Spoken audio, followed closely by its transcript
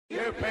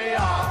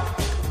QPR,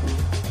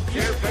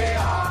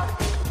 QPR,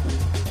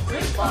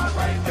 Brisbane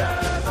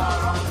Rangers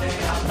are on the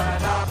up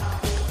and up.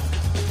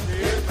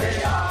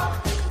 QPR,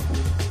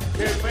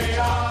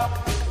 QPR,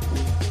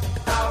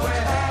 now we're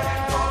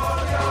heading for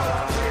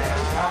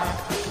European Cup.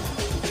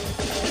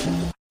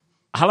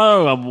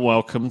 Hello and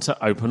welcome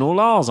to Open All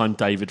R's. I'm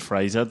David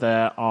Fraser.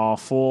 There's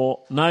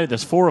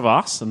four of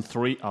us and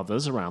three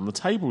others around the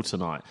table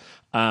tonight.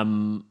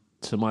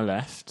 To my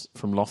left,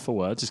 from Loft for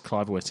Words, is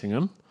Clive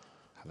Whittingham.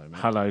 Hello,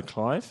 mate. Hello,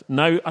 Clive.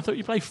 No, I thought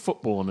you played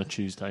football on a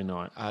Tuesday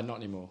night. Not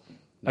anymore.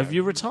 No. Have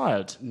you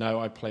retired? No,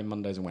 I play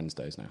Mondays and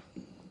Wednesdays now.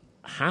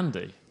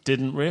 Handy.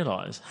 Didn't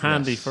realise.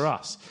 Handy for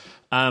us.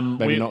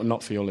 Maybe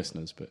not for your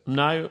listeners, but...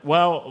 No,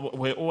 well,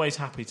 we're always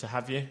happy to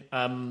have you.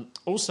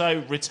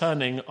 Also,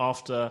 returning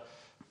after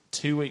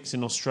 2 weeks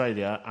in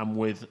Australia and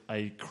with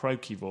a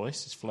croaky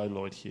voice is Flo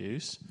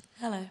Lloyd-Hughes.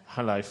 Hello.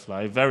 Hello,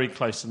 Flo. Very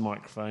close to the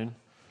microphone,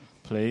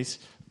 please.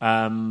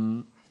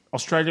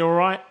 Australia all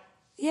right?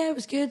 Yeah, it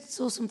was good.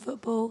 Saw some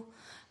football.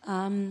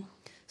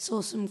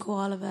 Saw some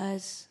koala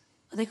bears.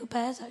 Are they called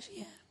bears, actually?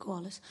 Yeah,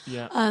 koalas.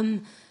 Yeah.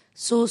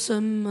 Saw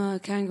some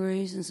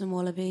kangaroos and some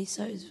wallabies.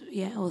 So it was,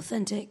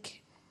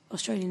 authentic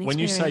Australian When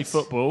experience. you say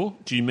football,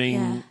 do you mean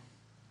Yeah.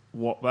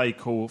 what they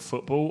call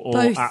football or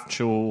Both.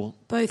 actual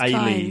Both A-League?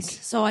 kinds.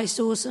 So I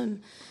saw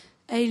some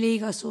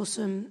A-League, I saw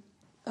some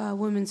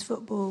women's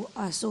football,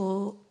 I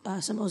saw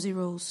some Aussie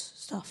rules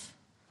stuff.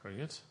 Very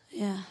good.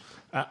 Yeah.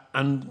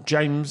 And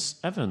James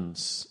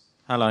Evans,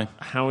 Hello.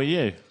 how are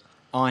you?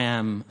 I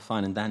am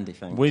fine and dandy,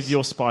 thanks. With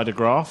your spider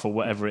graph or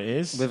whatever it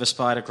is? With a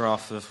spider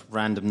graph of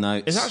random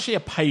notes. It's actually a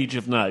page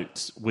of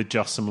notes with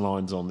just some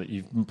lines on that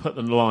you've put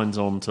the lines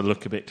on to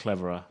look a bit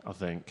cleverer, I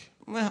think.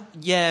 Well,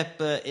 yeah,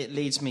 but it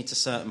leads me to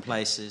certain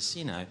places.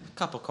 You know,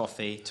 cup of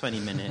coffee,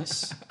 20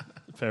 minutes.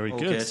 Very All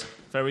good. good.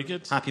 Very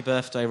good. Happy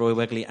birthday, Roy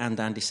Wegley and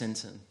Andy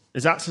Sinton.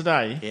 Is that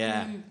today?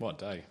 Yeah.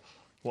 What a day.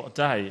 What a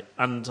day.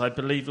 And I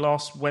believe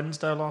last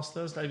Wednesday or last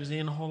Thursday was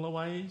Ian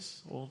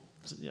Holloway's? Or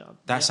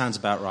That sounds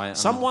about right.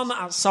 Someone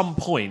at some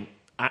point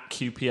at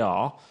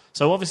QPR,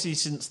 so obviously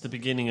since the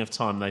beginning of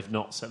time they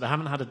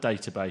haven't had a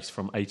database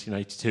from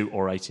 1882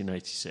 or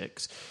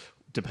 1886,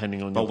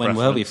 depending on your But when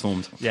were we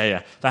formed?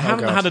 Yeah. They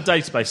haven't God. had a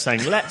database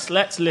saying, let's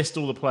list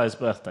all the players'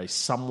 birthdays.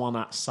 Someone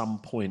at some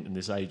point in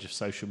this age of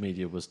social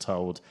media was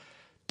told,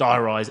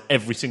 diarise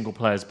every single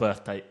player's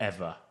birthday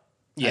ever.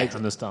 Yeah.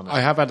 And has done it. I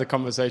have had a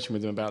conversation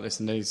with them about this,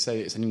 and they say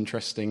it's an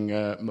interesting...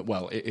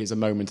 it is a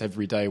moment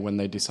every day when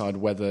they decide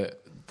whether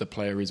the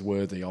player is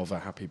worthy of a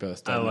happy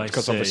birthday. Oh, I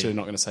because see. obviously they're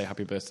not going to say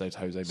happy birthday to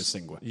Jose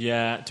Bosingwa.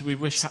 Yeah. Do we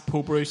wish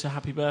Paul Bruce a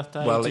happy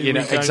birthday? Well, Do you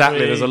know, we, don't exactly.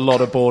 we? There's a lot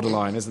of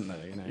borderline, isn't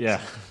there? You know, Yeah.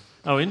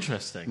 Oh,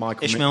 interesting.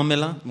 Ishmael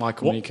Miller?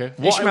 Michael Mika.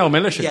 what Ishmael I-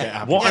 Miller should yeah. get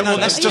happy. What I Yeah, no,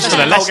 want- that's just yeah, for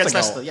the Hull Leicester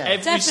against goal.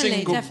 Leicester,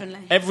 yeah.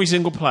 Definitely. Every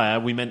single player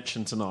we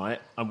mention tonight,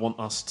 I want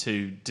us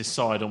to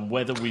decide on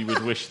whether we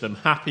would wish them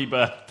happy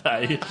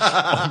birthday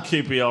on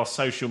QPR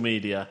social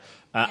media.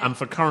 And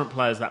for current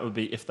players, that would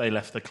be if they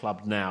left the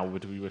club now,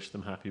 would we wish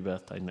them happy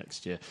birthday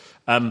next year?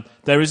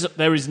 There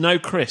is no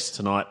Chris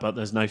tonight, but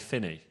there's no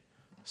Finney.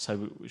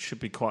 So it should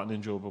be quite an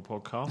enjoyable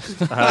podcast.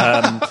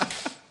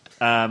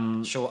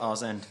 Short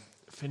R's end.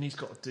 Finney's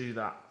got to do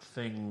that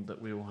thing that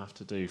we all have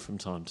to do from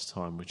time to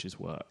time, which is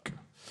work.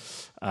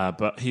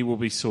 But he will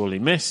be sorely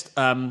missed.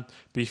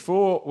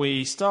 Before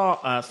we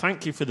start,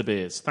 thank you for the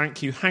beers.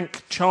 Thank you,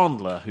 Hank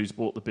Chandler, who's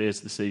bought the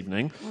beers this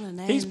evening. What a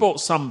name. He's bought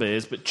some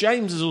beers, but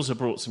James has also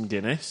brought some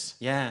Guinness.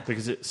 Yeah.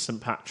 Because it's St.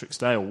 Patrick's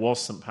Day, or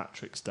was St.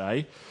 Patrick's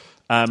Day.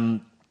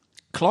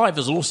 Clive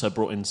has also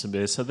brought in some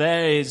beers. So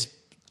there is,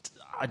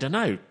 I don't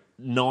know,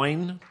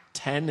 9,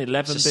 10,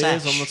 11 It's a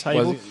beers sesh. on the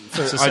table. Well,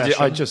 It's a I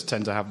session. just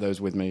tend to have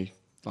those with me,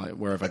 like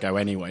wherever I go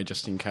anyway,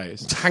 just in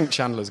case. Hank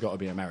Chandler's got to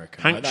be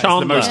American. Hank Like, that's Chandler.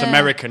 the most Yeah.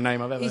 American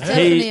name I've ever He's heard.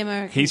 definitely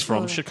American. He's from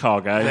surely.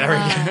 Chicago.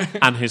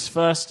 And his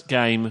first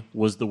game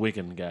was the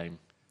Wigan game.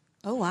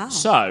 Oh, wow.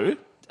 So,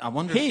 I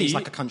wonder if he's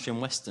like a country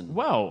and western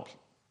well,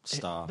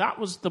 star.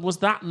 was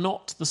that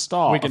not the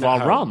start Wigan of our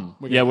at home.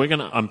 run? Wigan.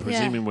 I'm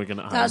presuming Wigan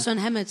at home. That's when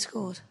Hemed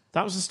scored.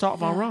 That was the start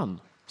of our run.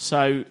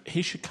 So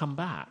he should come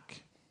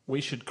back.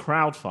 We should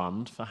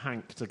crowdfund for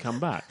Hank to come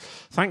back.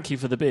 Thank you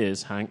for the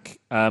beers, Hank.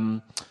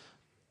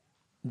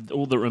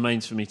 All that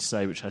remains for me to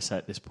say, which I say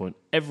at this point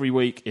every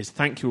week, is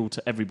thank you all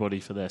to everybody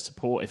for their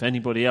support. If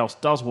anybody else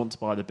does want to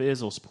buy the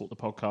beers or support the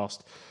podcast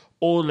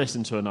or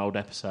listen to an old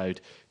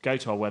episode, go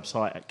to our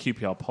website at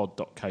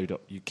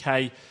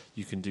qprpod.co.uk.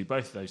 You can do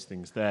both of those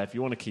things there. If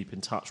you want to keep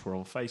in touch, we're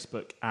on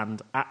Facebook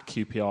and at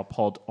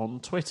QPRpod on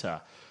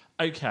Twitter.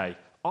 Okay,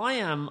 I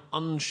am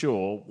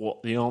unsure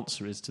what the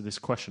answer is to this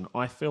question.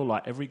 I feel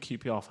like every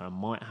QPR fan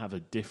might have a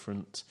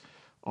different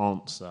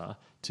answer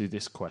to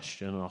this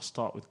question. And I'll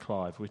start with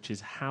Clive, which is,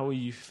 how are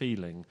you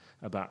feeling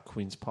about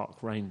Queen's Park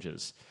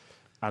Rangers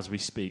as we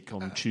speak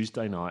on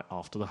Tuesday night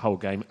after the whole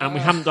game? And we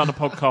haven't done a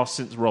podcast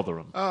since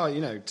Rotherham. Oh,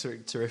 you know,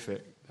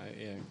 terrific.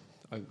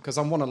 because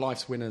I'm one of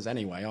life's winners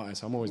anyway, aren't I?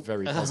 So I'm always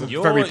very positive.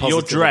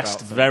 You're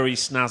dressed very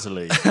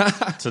snazzily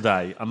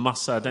today. I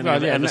must say, I don't think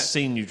I've ever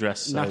seen you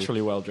dressed so...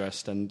 Naturally well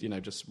dressed, and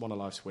just one of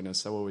life's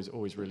winners. So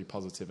always really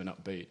positive and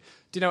upbeat.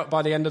 Do you know what?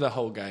 By the end of the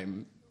whole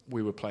game,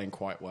 we were playing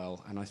quite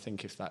well, and I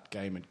think if that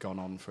game had gone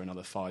on for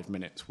another 5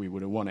 minutes, we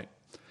would have won it.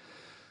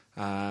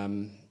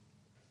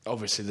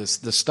 Obviously,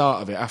 the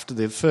start of it after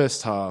the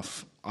first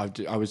half,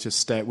 I was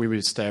just we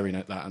were staring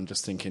at that and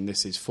just thinking,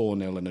 this is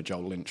 4-0 and a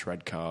Joel Lynch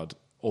red card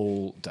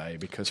all day.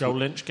 Because Joel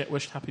Lynch get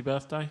wished happy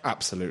birthday?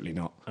 Absolutely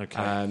not. Okay.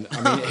 I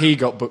mean, he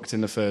got booked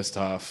in the first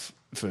half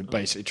for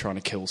basically trying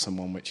to kill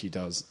someone, which he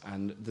does.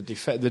 And the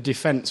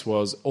defence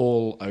was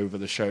all over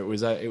the show.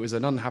 It was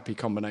an unhappy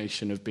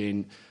combination of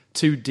being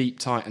too deep,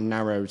 tight and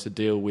narrow to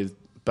deal with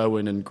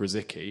Bowen and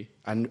Grzycki,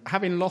 and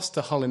having lost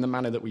to Hull in the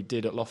manner that we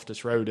did at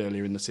Loftus Road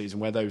earlier in the season,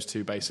 where those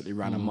two basically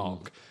ran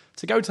amok,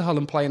 to go to Hull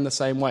and play in the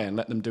same way and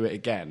let them do it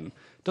again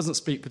doesn't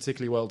speak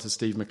particularly well to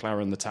Steve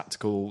McLaren, the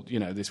tactical,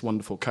 this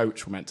wonderful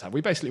coach we're meant to have.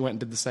 We basically went and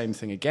did the same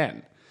thing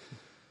again.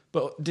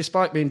 But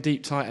despite being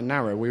deep, tight and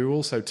narrow, we were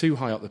also too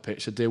high up the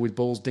pitch to deal with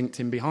balls dinked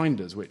in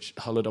behind us, which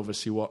Hull had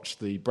obviously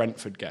watched the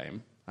Brentford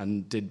game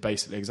and did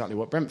basically exactly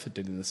what Brentford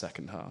did in the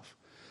second half.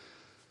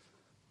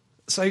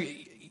 So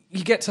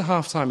you get to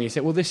half time and you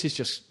think, well, this is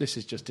just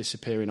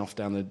disappearing off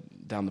down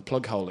the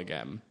plug hole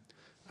again.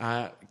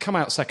 Come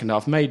out second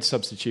half, made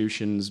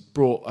substitutions,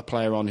 brought a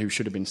player on who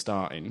should have been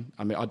starting.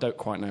 I mean, I don't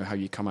quite know how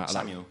you come out of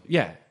Samuel. that.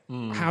 Yeah.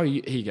 How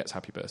he gets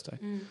happy birthday.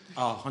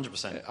 Oh,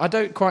 100%. I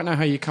don't quite know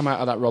how you come out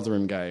of that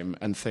Rotherham game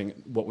and think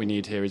what we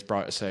need here is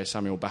Bright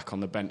Samuel back on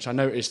the bench. I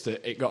noticed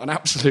that it got an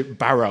absolute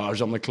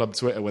barrage on the club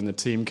Twitter when the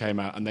team came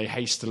out and they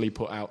hastily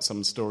put out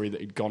some story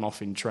that he'd gone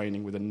off in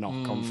training with a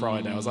knock on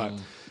Friday. I was like,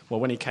 well,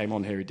 when he came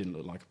on here, he didn't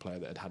look like a player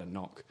that had a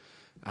knock.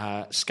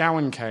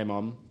 Scowen came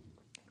on,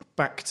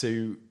 back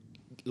to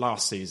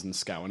last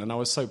season's Scowen, and I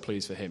was so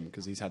pleased for him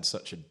because he's had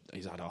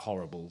a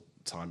horrible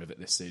time of it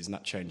this season.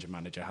 That change of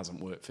manager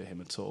hasn't worked for him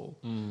at all.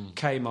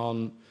 Came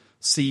on,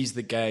 seized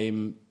the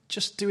game,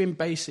 just doing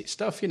basic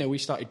stuff. We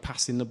started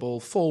passing the ball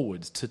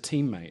forward to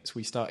teammates.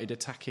 We started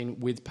attacking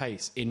with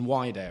pace in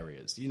wide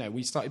areas.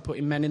 We started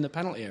putting men in the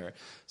penalty area.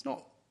 It's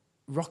not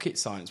rocket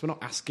science. We're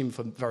not asking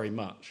for very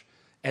much.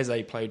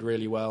 Eze played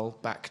really well,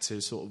 back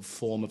to sort of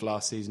form of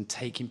last season,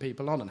 taking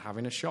people on and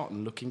having a shot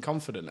and looking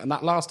confident. And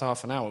that last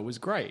half an hour was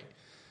great.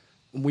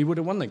 We would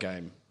have won the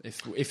game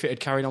if it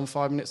had carried on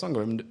 5 minutes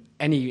longer. And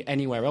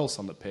anywhere else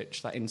on the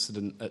pitch, that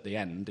incident at the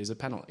end is a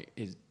penalty.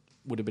 It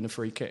would have been a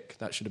free kick.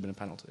 That should have been a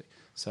penalty.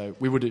 So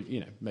we would have,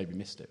 maybe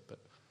missed it. But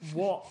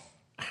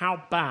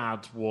how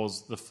bad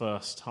was the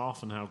first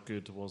half and how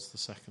good was the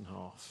second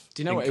half?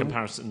 Do you know in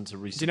comparison to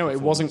recent? Do you know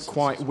it wasn't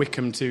quite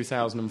Wickham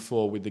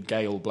 2004 with the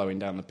gale blowing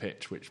down the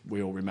pitch, which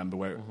we all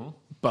remember.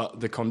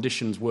 But the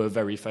conditions were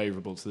very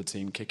favourable to the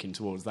team kicking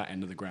towards that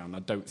end of the ground. I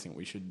don't think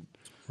we should.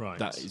 Right.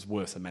 That is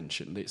worth a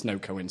mention. It's no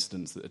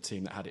coincidence that the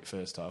team that had it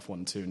first half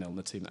won 2-0 and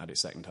the team that had it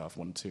second half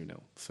won 2-0,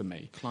 for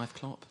me. Clive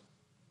Klopp.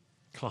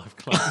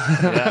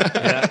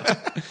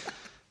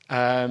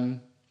 yeah.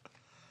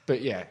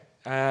 But yeah,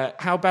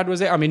 how bad was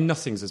it? I mean,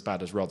 nothing's as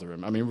bad as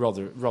Rotherham. I mean,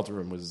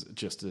 Rotherham was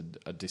just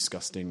a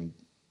disgusting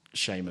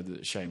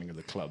shaming of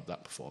the club,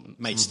 that performance.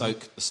 Made the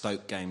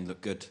Stoke game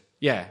look good.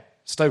 Yeah.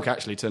 Stoke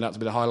actually turned out to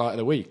be the highlight of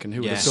the week, and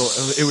who would have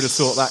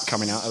thought that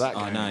coming out of that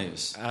game?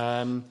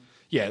 I know.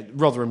 Yeah,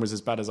 Rotherham was as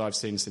bad as I've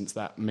seen since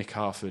that Mick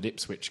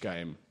Harford-Ipswich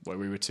game where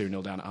we were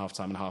 2-0 down at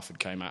half-time and Harford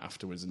came out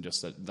afterwards and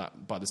just said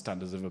that by the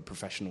standards of a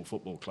professional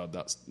football club,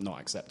 that's not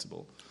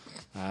acceptable.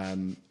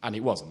 And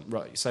it wasn't,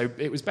 right. So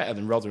it was better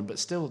than Rotherham, but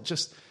still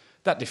just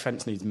that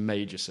defence needs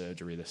major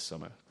surgery this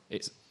summer.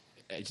 It's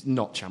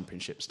not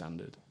championship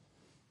standard.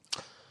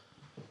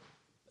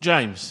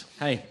 James.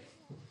 Hey.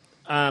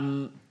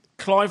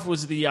 Clive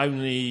was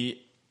the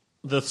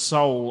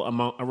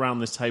sole around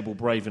this table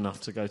brave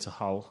enough to go to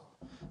Hull.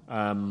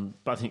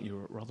 But I think you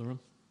were at Rotherham.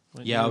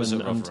 Yeah, I was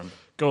at Rotherham.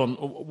 Go on.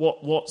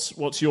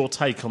 What's your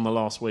take on the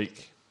last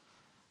week?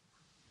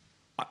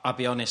 I'll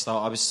be honest.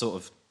 I was sort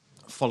of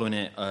following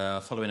it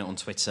on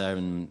Twitter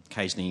and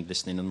occasionally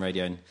listening on the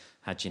radio, and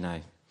had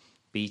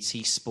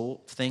BT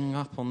Sport thing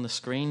up on the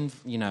screen.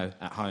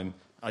 At home.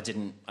 I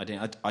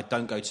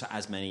don't go to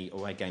as many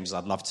away games as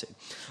I'd love to,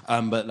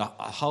 but the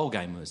whole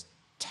game was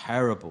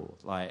terrible.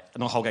 Not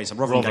a whole game. So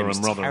Rotherham game was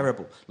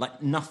terrible.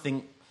 Like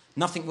nothing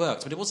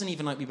worked, but it wasn't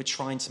even like we were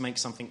trying to make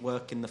something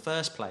work in the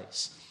first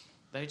place.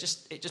 It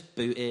just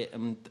booted,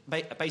 and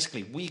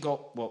basically we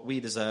got what we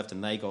deserved,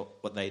 and they got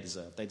what they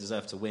deserved. They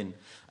deserved to win.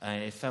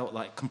 It felt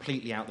like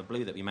completely out of the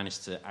blue that we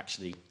managed to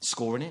actually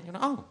score in it.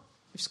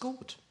 We've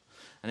scored,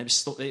 and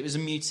it was a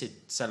muted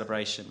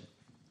celebration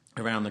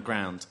around the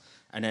ground,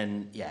 and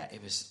then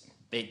it was.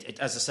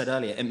 As I said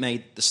earlier, it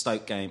made the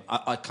Stoke game.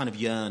 I kind of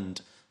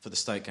yearned for the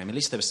Stoke game. At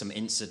least there was some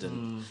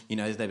incident.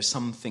 There was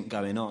something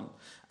going on.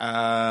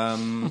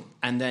 And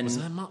then was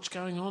there much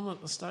going on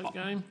at the Stoke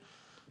game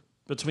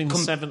between the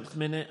 7th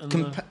minute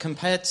and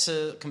compared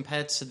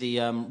to the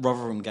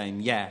Rotherham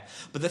game? Yeah,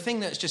 but the thing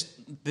that's just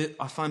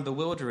I find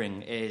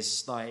bewildering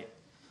is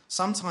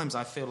sometimes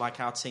I feel like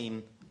our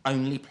team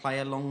only play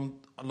along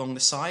the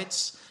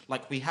sides.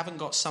 Like, we haven't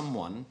got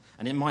someone,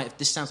 and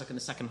this sounds like in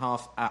the second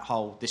half at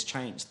Hull this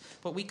changed,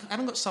 but we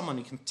haven't got someone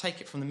who can take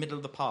it from the middle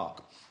of the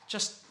park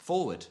just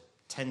forward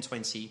 10,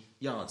 20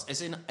 yards,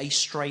 as in a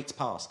straight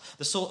pass.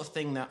 The sort of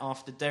thing that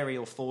after Derry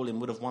or Falling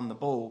would have won the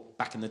ball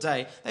back in the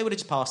day, they would have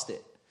just passed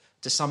it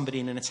to somebody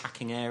in an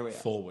attacking area.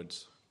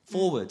 Forwards.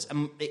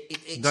 And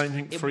Don't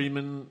think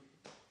Freeman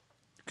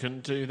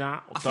can do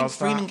that? I think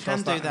Freeman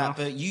can do that,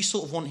 but you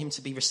sort of want him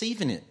to be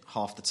receiving it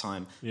half the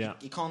time. Yeah.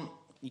 We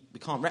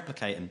can't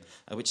replicate him,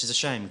 which is a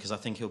shame because I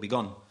think he'll be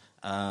gone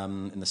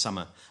in the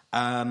summer.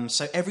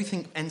 So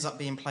everything ends up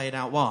being played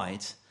out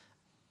wide.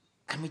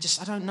 And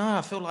I don't know.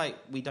 I feel like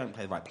we don't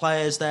play the right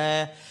players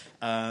there.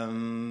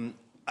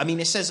 I mean,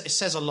 it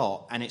says a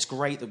lot, and it's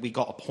great that we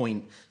got a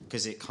point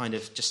because it kind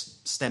of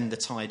just stemmed the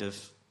tide of,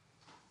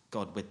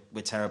 God,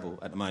 we're terrible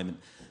at the moment.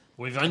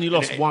 We've only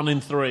lost 1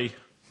 in 3.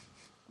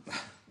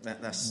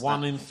 That's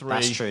 1 in 3.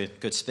 That's true.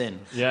 Good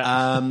spin.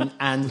 Yeah.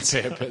 And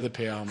The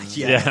PR man.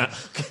 Yeah.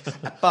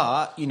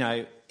 But,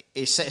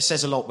 it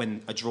says a lot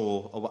when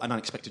an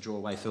unexpected draw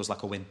away feels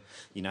like a win.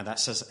 That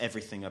says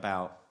everything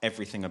about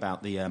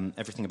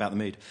the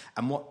mood.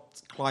 And what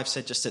Clive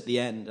said just at the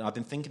end, and I've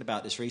been thinking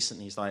about this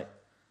recently, is like,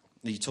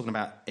 you're talking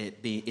about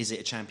is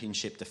it a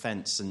championship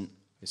defence? And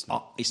it's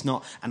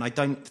not. And I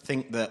don't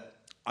think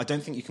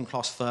you can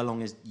class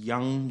Furlong as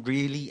young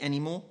really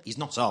anymore. He's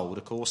not old,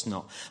 of course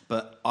not.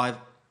 But I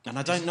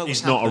don't know.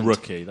 He's not a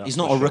rookie. He's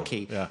not a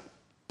rookie. Yeah.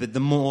 But the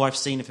more I've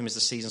seen of him as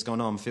the season's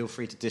gone on, feel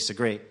free to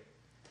disagree.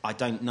 I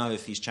don't know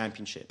if he's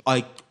championship.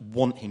 I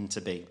want him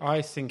to be.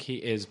 I think he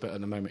is, but at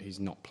the moment he's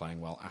not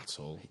playing well at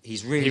all.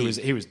 He's really...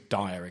 He was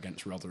dire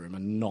against Rotherham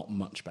and not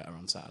much better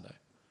on Saturday.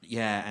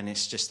 Yeah, and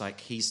it's just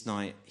like it's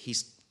not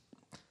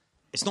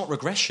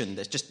regression.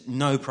 There's just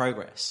no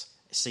progress,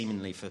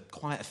 seemingly, for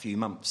quite a few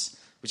months,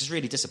 which is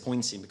really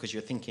disappointing because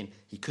you're thinking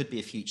he could be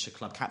a future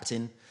club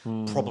captain,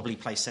 probably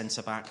play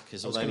centre-back,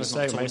 because although he's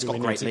not always got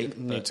great leap...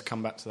 We need to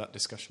come back to that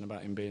discussion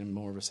about him being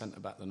more of a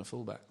centre-back than a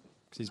full-back.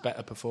 Because his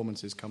better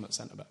performances come at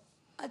centre-back.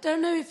 I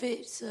don't know if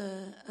it's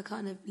a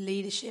kind of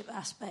leadership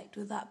aspect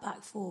with that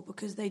back four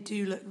because they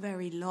do look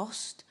very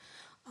lost.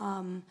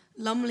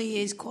 Lumley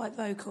is quite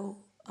vocal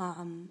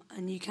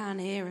and you can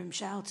hear him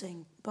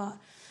shouting. But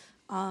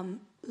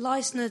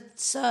Leisner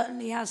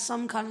certainly has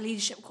some kind of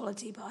leadership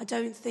quality, but I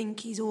don't think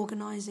he's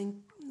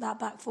organising that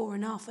back four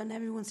enough, and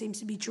everyone seems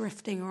to be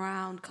drifting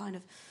around kind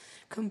of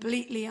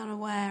completely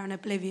unaware and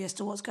oblivious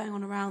to what's going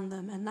on around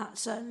them, and that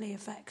certainly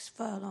affects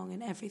Furlong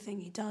in everything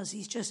he does.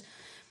 He's just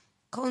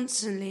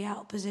constantly out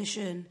of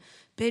position.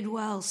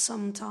 Bidwell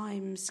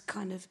sometimes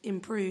kind of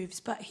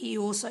improves, but he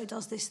also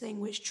does this thing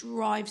which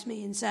drives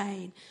me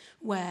insane,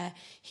 where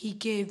he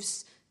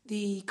gives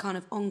the kind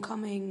of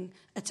oncoming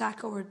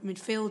attacker or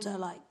midfielder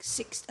like a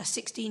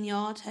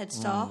 16-yard head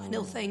start, and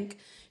he'll think,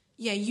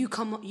 yeah, you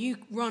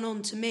run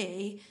on to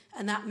me,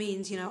 and that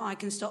means, I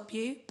can stop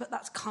you. But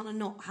that's kind of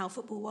not how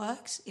football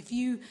works. If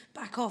you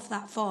back off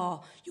that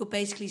far, you're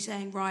basically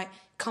saying, right,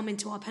 come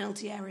into our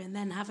penalty area and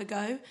then have a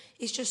go.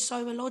 It's just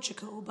so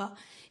illogical, but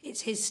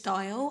it's his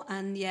style,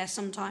 and yeah,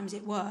 sometimes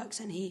it works,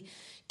 and he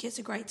gets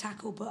a great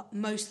tackle, but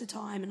most of the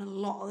time, and a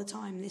lot of the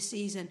time this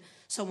season,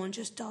 someone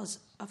just does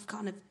a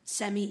kind of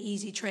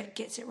semi-easy trick,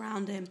 gets it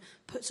round him,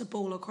 puts a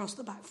ball across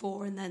the back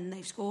four, and then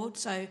they've scored.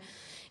 So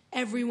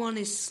everyone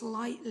is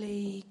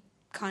slightly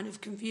kind of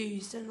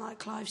confused, and like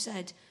Clive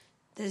said,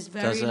 there's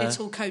very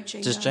little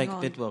coaching Does going Jake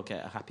on. Bidwell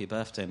get a happy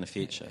birthday in the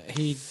future?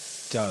 He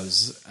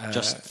does.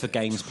 Just for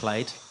games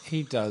played?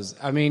 He does.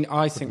 I mean,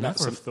 I think Never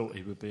that's... have thought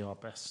he would be our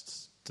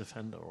best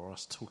defender, or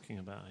us talking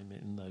about him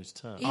in those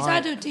terms. He's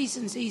had a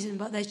decent season,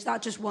 but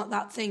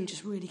that thing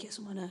just really gets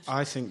on my nerves.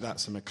 I think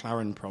that's a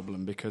McLaren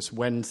problem, because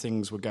when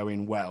things were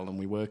going well and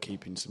we were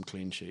keeping some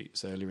clean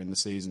sheets earlier in the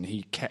season,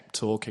 he kept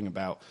talking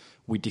about,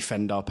 we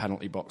defend our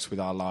penalty box with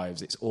our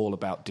lives. It's all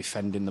about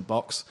defending the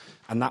box.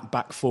 And that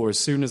back four, as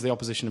soon as the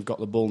opposition have got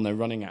the ball and they're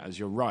running at us,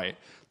 you're right,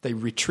 they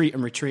retreat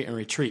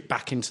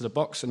back into the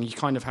box, and you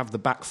kind of have the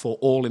back four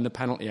all in the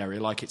penalty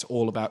area, like it's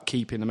all about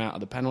keeping them out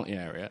of the penalty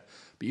area.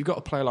 But you've got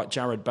a player like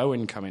Jared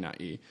Bowen coming at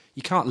you.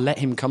 You can't let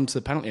him come to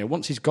the penalty area.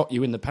 Once he's got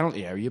you in the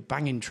penalty area, you're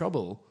banging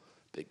trouble.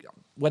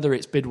 Whether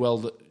it's Bidwell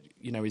that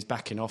is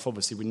backing off,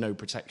 obviously with no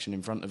protection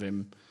in front of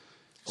him,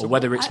 or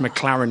whether it's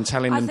McLaren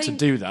telling them to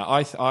do that,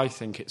 I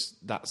think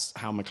that's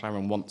how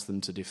McLaren wants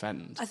them to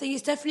defend. I think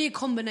it's definitely a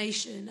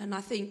combination, and I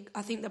think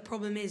the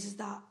problem is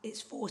that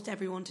it's forced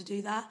everyone to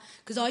do that.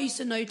 Because I used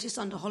to notice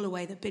under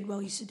Holloway that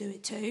Bidwell used to do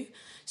it too,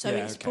 so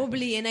it's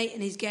probably innate in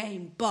his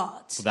game.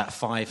 But that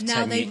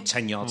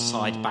 10-yard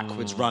side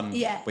backwards run,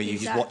 where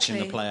he's watching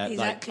the player.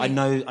 Exactly. Like, I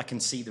know, I can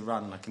see the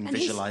run, I can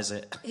visualise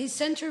it. His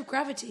centre of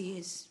gravity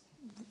is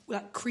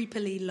like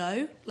creepily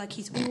low. Like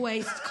he's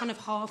always kind of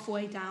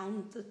halfway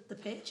down the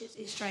pitch.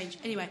 It's strange.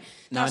 Anyway,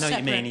 No, I know that's what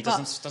you mean. separate, He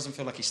but- doesn't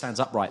feel like he stands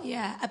upright.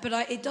 Yeah, but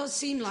it does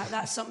seem like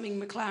that's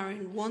something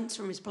McLaren wants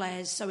from his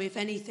players. So if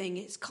anything,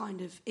 it's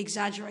kind of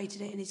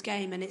exaggerated it in his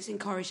game, and it's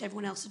encouraged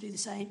everyone else to do the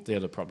same. The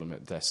other problem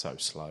is they're so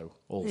slow.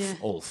 Yeah.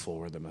 All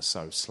four of them are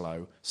so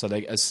slow. So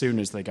as soon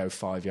as they go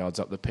 5 yards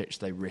up the pitch,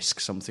 they risk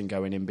something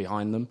going in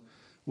behind them.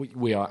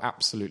 We are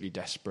absolutely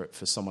desperate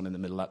for someone in the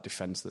middle of that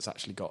defence that's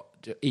actually got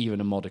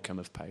even a modicum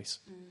of pace.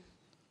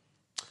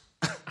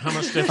 How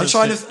much I'm difference?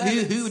 trying to.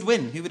 Who would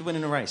win? Who would win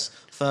in a race?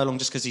 Furlong,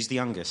 just because he's the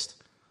youngest.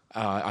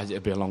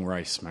 It'd be a long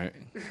race, mate.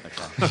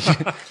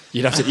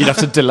 you'd have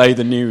to delay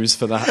the news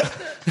for that.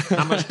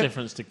 How much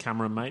difference did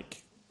Cameron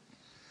make?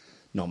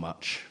 Not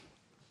much.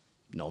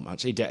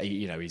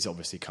 He's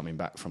obviously coming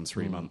back from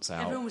 3 months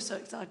out. Everyone was so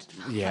excited.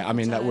 About Yeah, that, I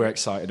mean, so- we're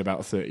excited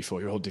about a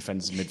 34-year-old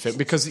defensive midfield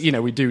because,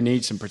 we do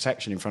need some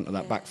protection in front of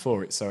that back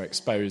four. It's so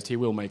exposed. He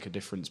will make a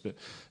difference, but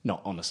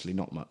not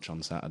much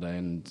on Saturday.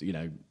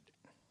 And,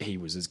 he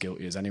was as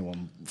guilty as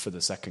anyone for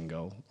the second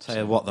goal. Tell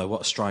you what, though,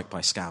 what a strike by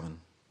Scowen.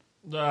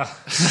 Ah,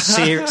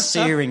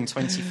 Searing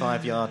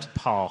 25-yard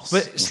pass.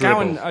 But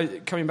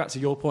Scowen, coming back to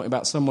your point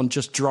about someone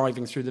just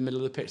driving through the middle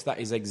of the pitch, that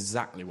is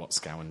exactly what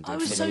Scowen did I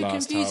was for so the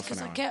last confused half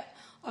an because hour.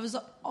 I was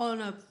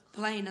on a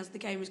plane as the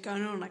game was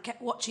going on, and I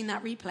kept watching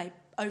that replay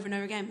over and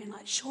over again, being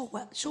like,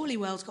 surely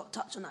Wells got a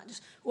touch on that,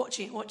 just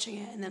watching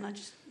it, and then I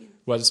just...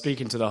 Well,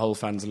 speaking to the Hull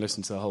fans and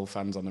listening to the Hull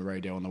fans on the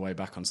radio on the way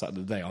back on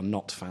Saturday, they are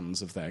not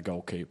fans of their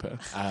goalkeeper,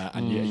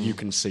 and you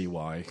can see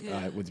why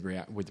with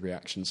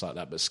reactions like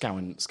that. But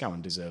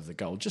Scowen deserved the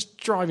goal. Just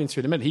driving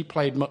through the middle, he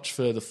played much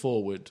further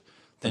forward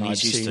than I've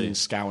he's used seen to.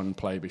 Scowen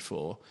play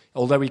before.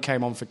 Although he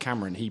came on for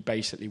Cameron, he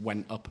basically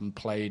went up and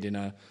played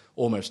in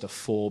almost a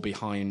 4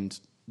 behind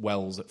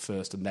Wells at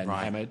first, and then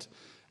Hamed,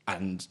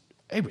 and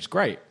it was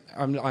great.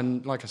 I'm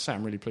like I say,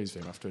 I'm really pleased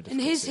with him after a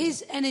difficult And season.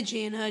 his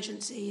energy and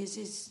urgency is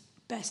his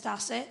best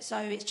asset, so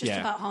it's just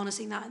about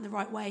harnessing that in the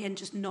right way and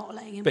just not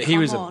letting him But come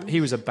on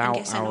he was and about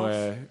get sent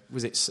off.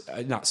 was it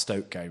in that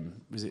Stoke game?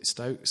 Was it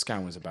Stoke?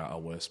 Scowen was about our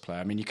worst player.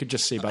 I mean, you could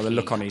just see by the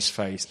look on his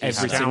face. Did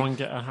Everything. Scowen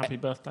get a happy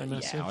birthday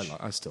message? Yeah,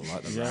 I still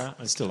like the Yeah, rat.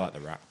 I still like the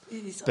rat.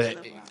 He's such But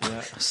a little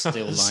rat.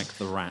 Still like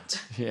the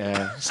rat.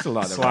 yeah, still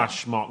like the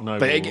rat. / Mark Noble.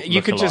 But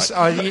you could just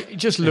you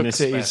just in looked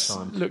his at spare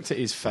time. looked at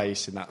his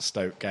face in that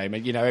Stoke game,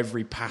 and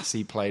every pass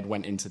he played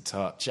went into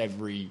touch.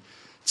 Every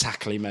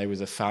tackle he made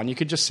was a foul. And you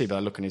could just see by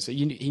the look on his face.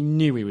 He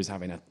knew he was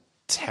having a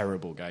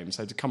terrible game.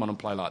 So to come on and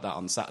play like that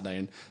on Saturday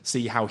and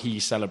see how he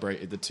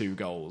celebrated the 2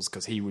 goals,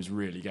 because he was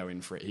really going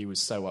for it. He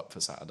was so up for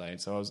Saturday, and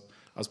so I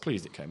was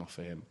pleased it came off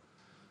for him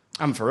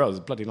and for us.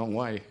 A bloody long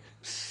way.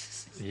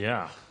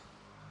 Yeah.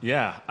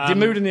 Yeah. The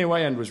mood in the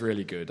away end was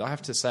really good, I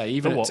have to say.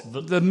 Even The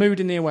what? the mood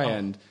in the away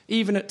end,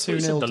 even at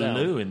 2-0 the down.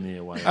 loo in the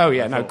away. Oh,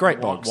 yeah, I no, thought,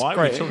 great box. Why are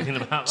Great. we talking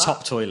about that?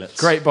 Top toilets.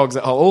 Great bogs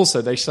at Hull.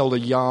 Also, they sold a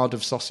yard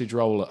of sausage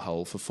roll at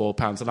Hull for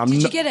 £4. And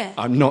Did you get it?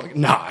 I'm not.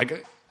 No,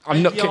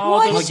 I'm not kidding.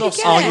 Why did you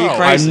get Are you it?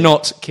 crazy? I'm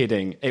not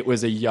kidding. It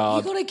was a You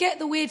yard. got to get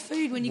the weird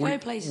food when you go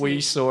places.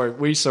 We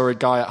saw a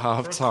guy at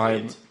half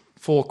time.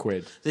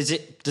 £4. Does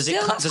it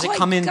Still, that's does it quite-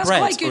 come in that's bread,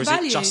 quite good or is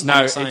value. it just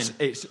No,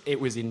 insane? it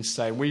was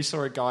insane. We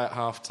saw a guy at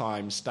half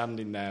time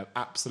standing there,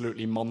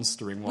 absolutely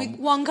monstering one. With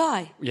one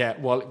guy. Yeah,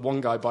 well, one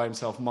guy by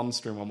himself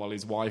monstering one while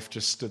his wife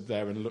just stood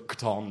there and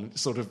looked on,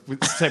 sort of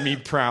with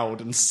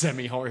semi-proud and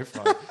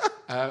semi-horrified.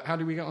 How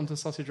did we get onto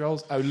sausage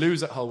rolls? Oh,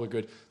 Loos at Hull were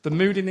good. The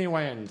mood in the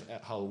away end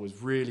at Hull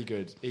was really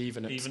good,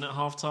 even at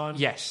half time?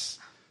 yes,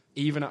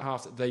 even at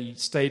half. They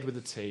stayed with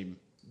the team.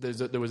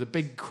 There was a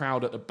big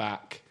crowd at the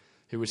back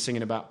who was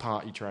singing about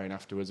Party Train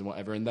afterwards and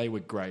whatever, and they were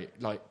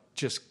great. Like,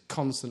 just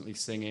constantly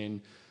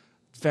singing.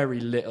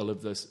 Very little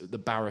of the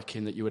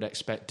barracking that you would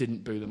expect.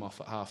 Didn't boo them off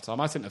at half time.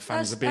 I think the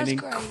fans That's- have been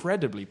that's great.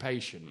 incredibly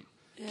patient,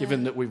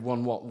 given that we've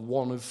won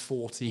one of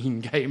 14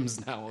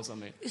 games now or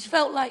something. It's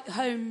felt like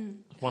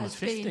home. One of has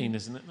 15, been,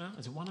 isn't it now?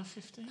 Is it one of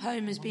 15?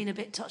 home has been a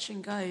bit touch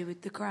and go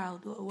with the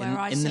crowd. Where in,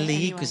 I in the sit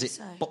league, anyway, is it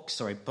so.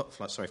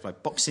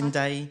 Boxing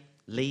Day,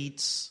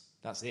 Leeds?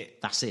 That's it.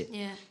 That's it.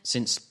 Yeah.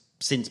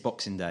 Since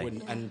Boxing Day.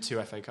 And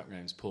 2 FA Cup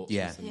games,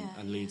 Portsmouth Yeah.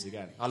 and Leeds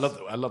again. I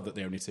love that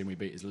the only team we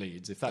beat is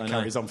Leeds. If that I know.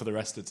 carries on for the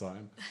rest of the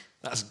time,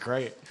 that's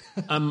great.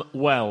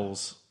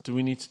 Wells. Do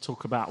we need to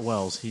talk about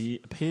Wells? He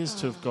appears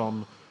to have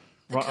gone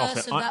right off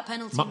curse it. of that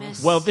penalty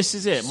miss. Well, this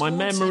is it. My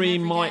Haunts him memory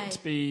every might day.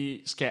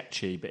 be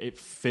sketchy, but it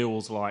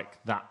feels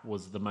like that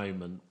was the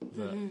moment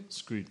that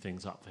screwed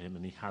things up for him,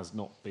 and he has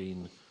not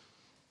been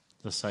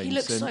the same He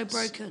looks since. so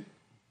broken.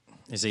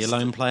 Is he a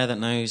lone player that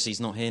knows he's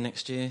not here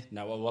next year?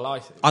 No, well,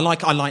 I I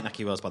like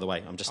Naki Wells, by the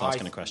way. I'm just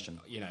asking a question.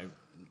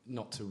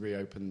 Not to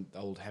reopen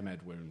old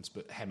Hemed wounds,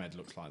 but Hemed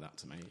looks like that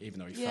to me, even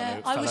though he Yeah,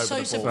 fell I over was so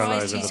the ball.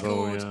 surprised he over the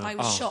ball, scored. yeah. I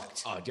was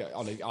shocked.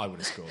 I would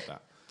have scored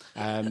that,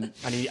 and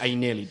he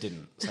nearly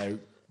didn't. So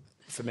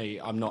for me,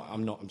 I'm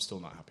still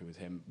not happy with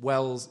him.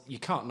 Wells, you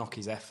can't knock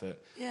his effort.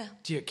 Yeah.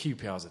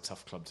 QPR is a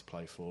tough club to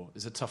play for.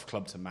 It's a tough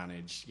club to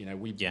manage.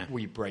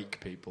 We break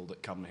people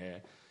that come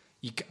here.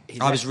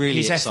 I was really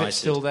his excited. effort's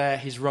still there.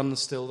 His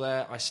run's still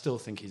there. I still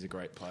think he's a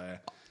great player.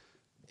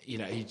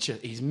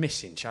 he's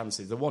missing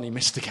chances. The one he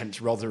missed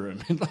against Rotherham,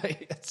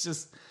 like, it's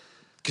just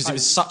Because it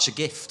was such a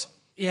gift.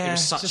 Yeah, it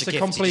was such just a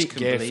gift. complete you just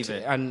couldn't gift.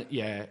 believe it. And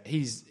yeah,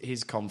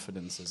 his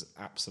confidence is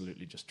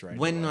absolutely just drained.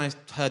 When away.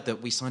 I heard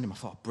that we signed him, I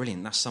thought,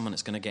 brilliant, that's someone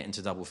that's going to get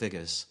into double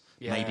figures.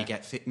 Yeah. Maybe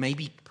get fit,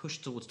 maybe push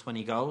towards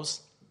 20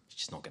 goals. It's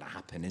just not going to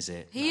happen, is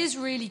it? He is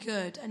really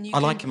good, and I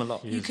like him a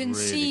lot. You is can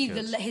really see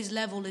good. his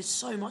level is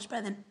so much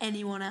better than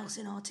anyone else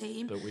in our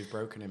team. But we've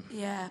broken him.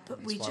 Yeah, but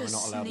That's we why just we're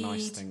not allowed need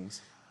nice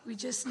things. we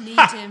just need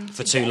him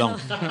For to too get long.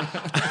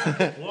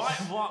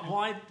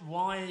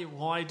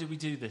 Why do we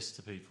do this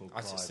to people?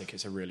 I just think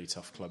it's a really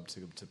tough club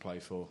to play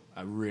for,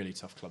 a really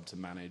tough club to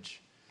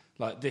manage.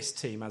 Like, this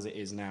team, as it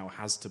is now,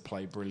 has to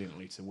play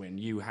brilliantly to win.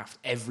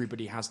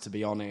 Everybody has to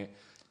be on it.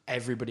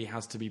 Everybody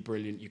has to be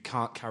brilliant. You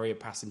can't carry a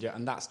passenger,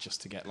 and that's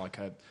just to get like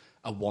a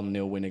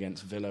 1-0 win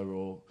against Villa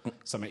or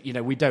something. You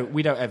know, we don't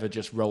ever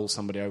just roll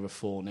somebody over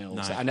 4-0.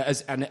 No.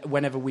 And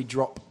whenever we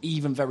drop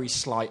even very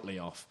slightly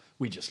off,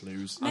 we just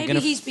lose. Maybe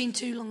he's been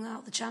too long out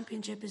of the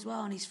Championship as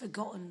well, and he's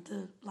forgotten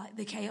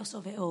the chaos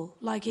of it all.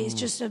 Like, it's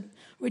just a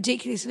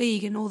ridiculous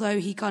league, and although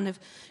he kind of,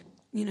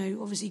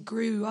 obviously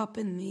grew up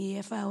in the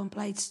EFL and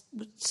played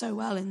so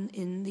well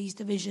in these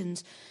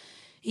divisions,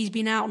 he's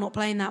been out not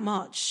playing that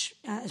much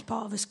as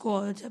part of a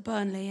squad at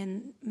Burnley,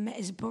 and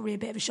is probably a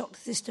bit of a shock to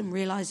the system,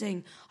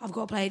 realising I've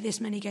got to play this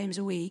many games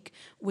a week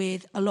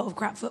with a lot of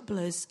crap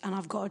footballers, and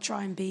I've got to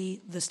try and be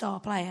the star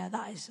player.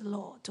 That is a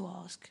lot to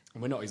ask.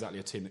 And we're not exactly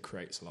a team that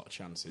creates a lot of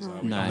chances,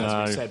 are we? No.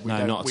 As we said,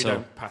 not we at all.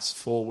 don't pass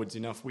forwards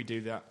enough. We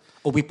do that.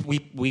 Or we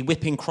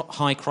whip in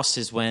high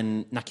crosses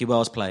when Naki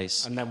Wells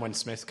plays. And then when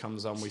Smith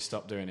comes on, we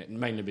stop doing it.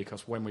 Mainly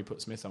because when we put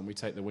Smith on, we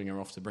take the winger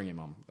off to bring him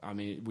on. I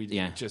mean,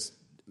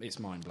 it's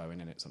mind-blowing,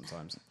 isn't it,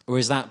 sometimes? Or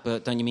is that,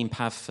 but don't you mean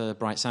Pav for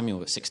Bright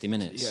Samuel at 60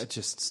 minutes? Yeah,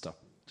 just stop.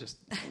 Just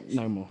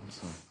no more.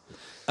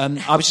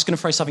 I was just going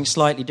to throw something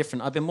slightly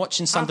different. I've been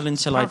watching Sunderland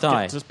Till I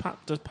Die. Does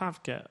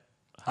Pav get?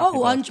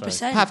 Oh, happy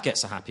birthday? 100%. Pav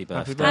gets a happy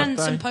birthday. And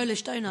some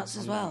Polish donuts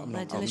as well. I'm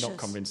They're not, I'm delicious. not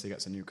convinced he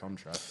gets a new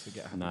contract to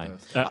get a happy No.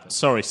 birthday.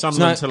 Sorry,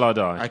 Sunderland Till I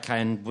Die.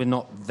 Okay, and we're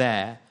not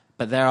there,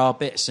 but there are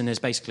bits, and there's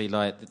basically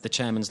like the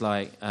chairman's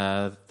like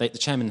the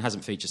chairman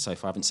hasn't featured so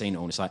far. I haven't seen it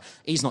all. It's like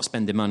he's not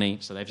spending money,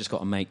 so they've just got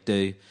to make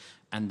do.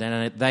 And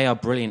then they are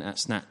brilliant at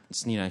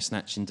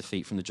snatching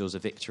defeat from the jaws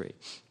of victory.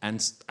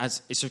 And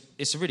as it's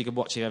a really good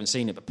watch if you haven't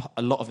seen it, but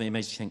a lot of it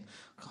makes you think,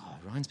 God,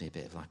 it reminds me a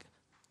bit of like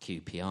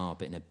QPR,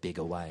 but in a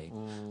bigger way.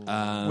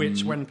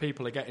 Which, when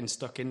people are getting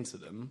stuck into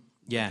them,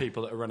 Yeah.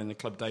 people that are running the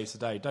club day to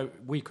day,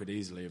 we could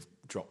easily have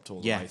dropped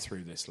all the Yeah. way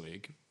through this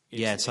league.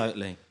 Yeah,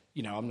 totally.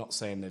 I'm not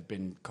saying they've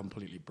been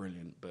completely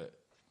brilliant, but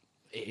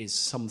it is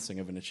something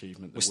of an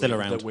achievement that We're still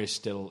around. that we're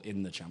still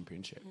in the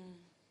Championship,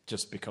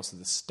 just because of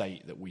the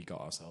state that we got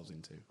ourselves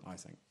into, I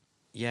think.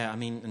 Yeah, I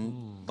mean,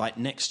 and like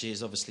next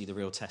year's obviously the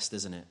real test,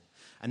 isn't it?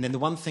 And then the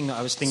one thing that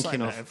I was thinking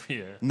that of every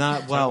year.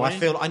 No, well, Don't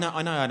we?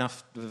 I know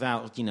enough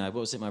without what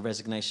was it? My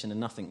resignation and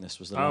nothingness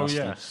was the Oh, last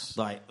yes.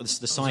 one. Like the a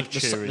cycle,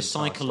 cheery the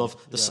cycle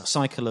title. of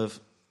cycle of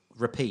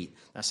repeat.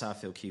 That's how I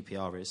feel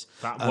QPR is.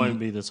 That won't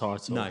be the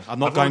title. no, I'm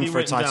not I've going only for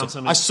a written down title.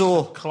 something I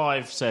saw-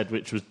 Clive said,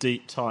 which was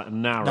deep, tight,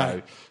 and narrow,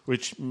 No.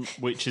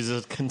 which is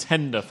a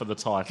contender for the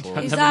title.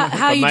 Is that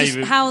how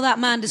But how that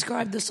man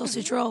described the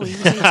sausage roll he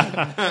was eating?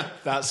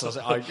 That's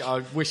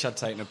I wish I'd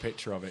taken a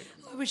picture of it.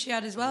 I wish you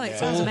had as well. It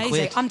sounds amazing.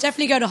 quick. I'm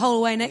definitely going to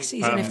Holloway next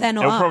season if they're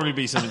not It'll up. probably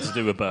be something to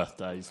do with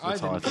birthdays. The I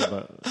didn't-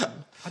 title, but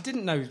I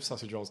didn't know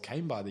sausage rolls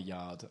came by the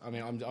yard. I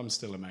mean, I'm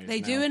still amazed.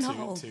 They now, do in two,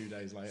 Hull. 2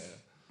 days later.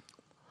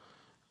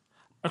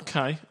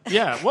 okay,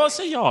 yeah. What's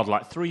a yard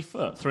like? 3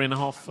 foot,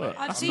 3.5 foot.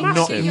 I've That's seen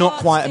massive. two Not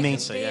yards quite a stick of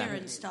metre, beer yeah.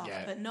 and stuff,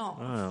 Yeah. but not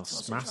Oh, it's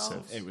sausage massive.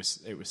 rolls.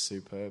 It was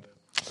superb.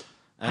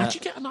 How'd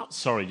you get an up?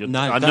 Sorry, No,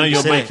 I know don't you're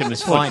be silly. making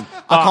this It's fine.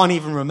 point. I can't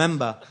even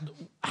remember.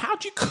 How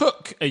do you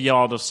cook a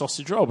yard of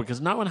sausage roll?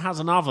 Because no one has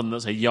an oven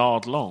that's a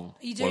yard long.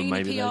 Are you doing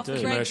any PR for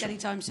do. Greggs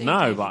anytime soon?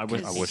 No, Dave? but I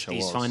wish Because I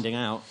He's was. finding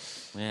out.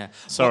 Yeah.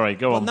 Sorry,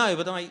 go on. No,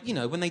 but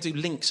when they do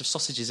links of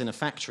sausages in a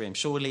factory, I'm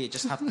surely it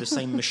just have the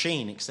same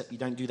machine, except you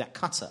don't do that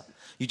cutter.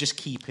 You just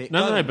keep it.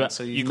 No, going, but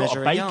so you've got to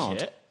measure a bake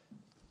yard. it.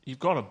 You've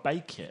got to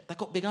bake it. They've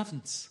got big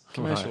ovens.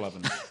 Commercial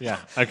oven. Yeah.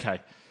 Okay.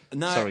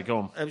 No, Sorry, go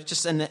on.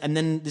 Just and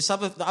then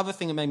the other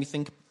thing that made me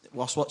think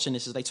whilst watching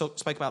this is they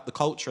spoke about the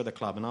culture of the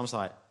club, and I was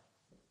like,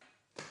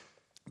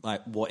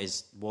 what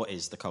is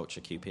the culture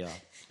of QPR?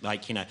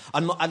 Like,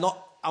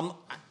 I'm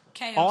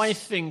chaos. I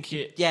think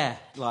it. yeah,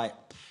 like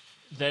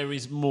There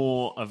is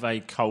more of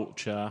a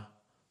culture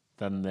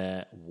than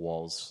there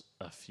was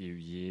a few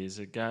years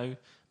ago.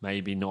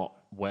 Maybe not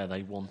where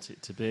they want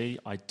it to be.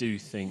 I do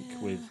think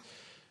with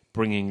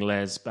bringing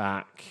Les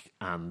back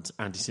and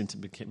Andy Sinton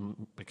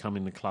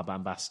becoming the club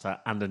ambassador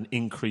and an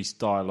increased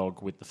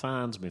dialogue with the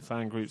fans, with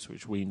fan groups,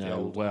 which we The know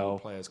old well.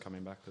 players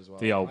coming back as well.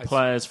 The old I-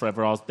 players,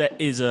 Forever Ours. There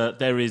is a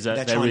trying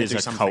to do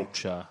something.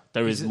 culture.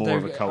 There is more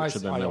of a culture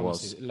than there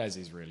was. honestly- Les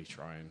is really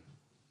trying.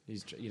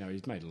 He's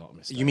made a lot of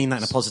mistakes. you mean that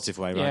in a positive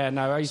way, right? Yeah,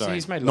 no, he's Sorry.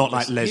 made a lot not of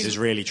like Les he's- is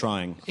really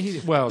trying.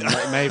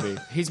 Maybe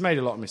he's made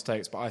a lot of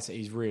mistakes, but I think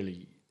he's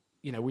really.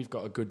 We've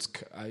got a good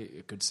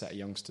set of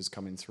youngsters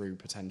coming through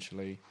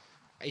potentially.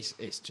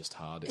 It's just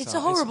hard. It's a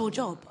hard. horrible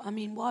job. I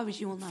mean, why would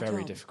you want that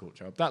Very job? difficult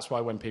job. That's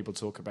why when people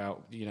talk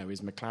about,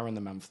 is McLaren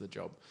the man for the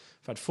job?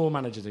 I've had 4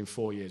 managers in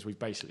 4 years. We've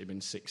basically been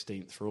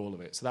 16th for all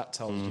of it. So that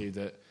tells you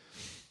that,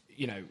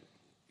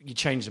 you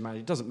change the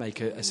manager, it doesn't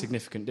make a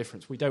significant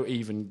difference. We don't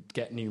even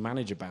get new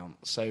manager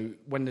bounce. So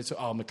when it's,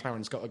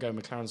 McLaren's got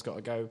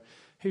to go,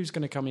 who's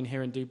going to come in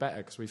here and do better?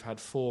 Because we've had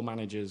 4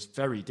 managers,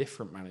 very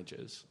different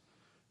managers,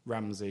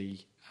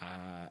 Ramsey,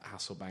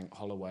 Hasselbank,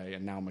 Holloway,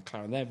 and now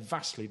McLaren. They're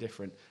vastly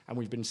different, and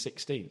we've been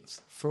 16th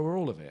for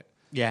all of it.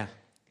 Yeah.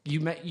 You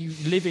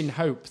live in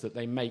hope that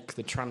they make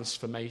the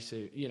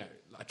transformative,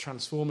 a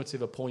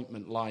transformative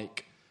appointment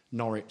like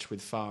Norwich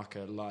with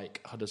Farke,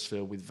 like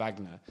Huddersfield with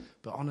Wagner.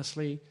 But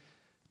honestly,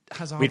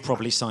 We'd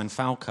probably sign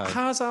Falco.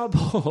 Has our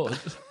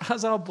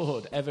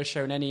board ever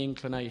shown any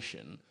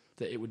inclination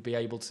that it would be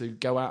able to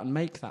go out and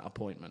make that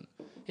appointment?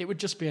 It would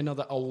just be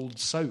another old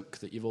soak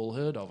that you've all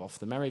heard of off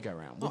the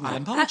merry-go-round. Well,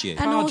 Alan Pardew.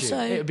 And also,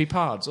 it would be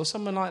Pards or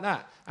someone like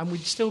that, and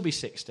we'd still be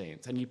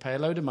 16th. And you pay a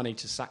load of money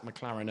to sack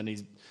McLaren and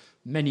his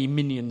many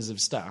minions of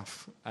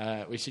staff,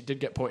 which it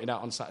did get pointed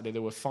out on Saturday.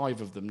 There were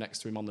 5 of them next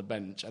to him on the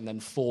bench, and then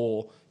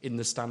 4 in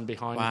the stand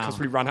behind because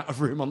we ran out of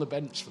room on the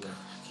bench for them.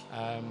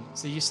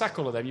 So you sack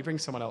all of them, you bring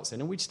someone else in,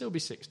 and we'd still be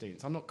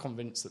 16th. I'm not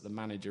convinced that the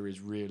manager is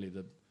really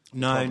the problem.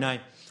 No,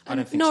 I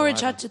don't think Norwich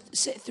so. had to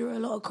sit through a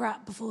lot of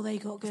crap before they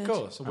got good. Of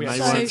course, And we they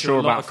had weren't to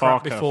sure do a lot about of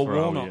crap Farke before for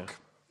a whole Warnock.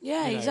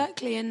 Yeah,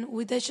 exactly.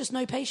 And there's just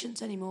no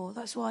patience anymore.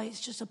 That's why it's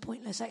just a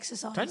pointless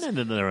exercise. I don't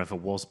know that there ever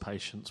was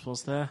patience,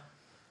 was there?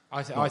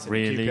 I think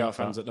really, the QPR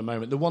fans at the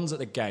moment, the ones at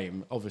the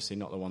game, obviously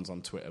not the ones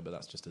on Twitter, but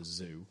that's just a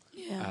zoo.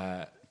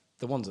 Yeah.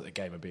 The ones at the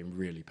game are being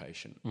really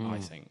patient, I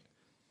think.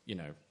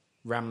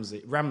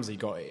 Ramsey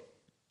got it.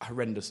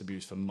 Horrendous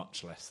abuse for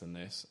much less than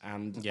this,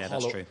 and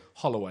that's true.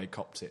 Holloway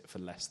copped it for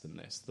less than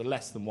this. The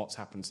less than what's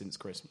happened since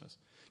Christmas.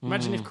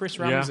 Imagine if Chris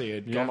Ramsey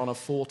had gone on a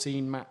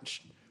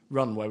 14-match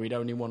run where we'd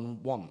only won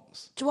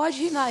once. So why do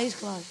you think that is,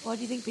 Clive? Why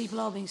do you think people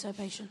are being so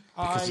patient?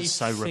 Because it's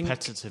so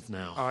repetitive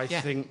now. I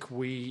think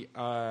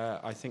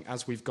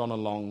as we've gone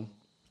along,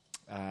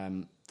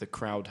 the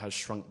crowd has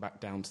shrunk back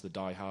down to the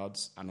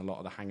diehards, and a lot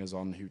of the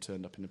hangers-on who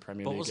turned up in the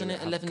Premier League. But wasn't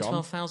it 11,000,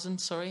 12,000?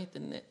 Sorry,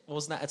 didn't it?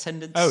 Wasn't that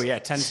attendance? Oh yeah,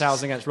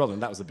 10,000 against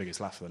Rotherham. That was the biggest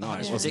laugh of the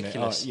night. Yeah. Wasn't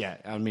Ridiculous. It? Yeah,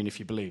 I mean, if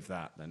you believe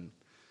that, then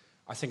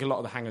I think a lot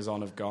of the hangers-on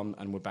have gone,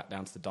 and we're back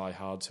down to the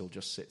diehards who'll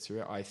just sit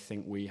through it. I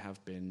think we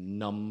have been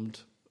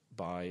numbed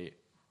by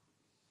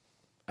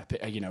a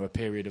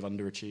period of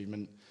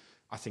underachievement.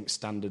 I think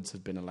standards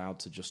have been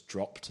allowed to just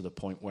drop to the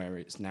point where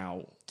it's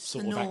now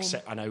sort of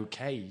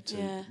okay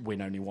to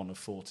win only 1 of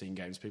 14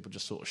 games. People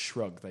just sort of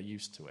shrug. They're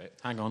used to it.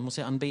 Hang on, was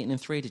it unbeaten in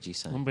 3, did you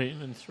say?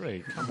 Unbeaten in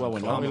 3. Well, we're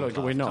not.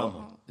 We're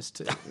not.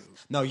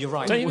 No, you're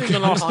right. Don't you We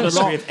think can't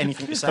disagree with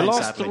anything you're saying, the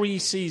last sadly. 3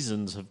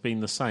 seasons have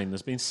been the same?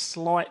 There's been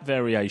slight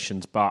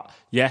variations, but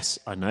yes,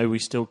 I know we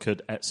still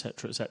could,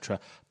 etc.,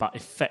 but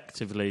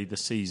effectively the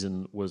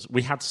season was...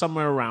 We had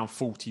somewhere around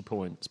 40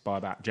 points by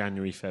about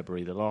January,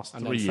 February, the last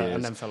 3 years.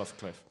 And then fell off a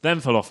cliff. Then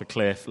fell off a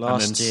cliff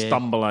and then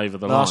stumble over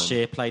the line. Last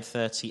year played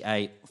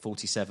 38,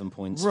 47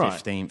 points, Right.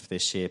 15th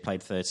this year,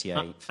 played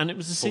 38. And it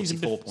was the season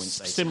 44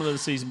 points. similar to the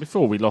season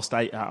before. We lost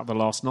 8 out of the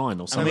last 9 or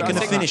And something. we're going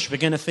to like that. finish. We're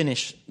going to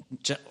finish.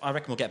 I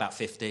reckon we'll get about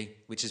 50,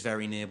 which is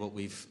very near what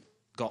we've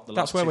got the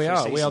last That's where we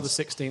 2-3 are. We are the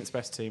seasons. 16th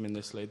best team in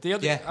this league. The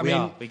other, Yeah, I we mean,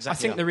 are. We exactly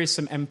I think are. there is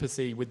some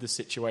empathy with the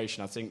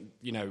situation. I think,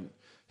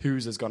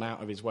 Hoos has gone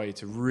out of his way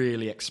to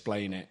really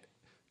explain it.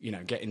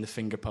 Getting the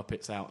finger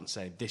puppets out and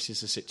say, this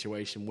is the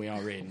situation we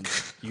are in.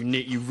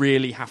 You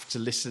really have to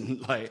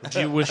listen.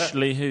 Do you wish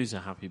Lee Hoos a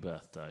happy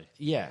birthday?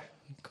 Yeah,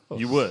 of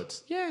course. You would?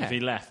 Yeah. If he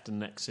left and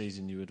next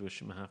season you would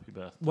wish him a happy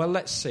birthday? Well,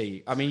 let's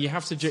see. I mean, you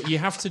have to judge.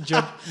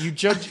 You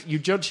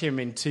judge him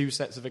in 2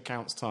 sets of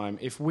accounts time.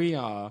 If we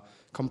are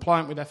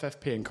compliant with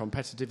FFP and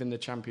competitive in the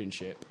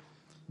Championship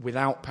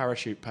without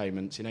parachute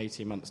payments in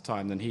 18 months'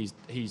 time, then he's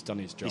done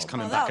his job. He's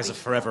coming Well, back as a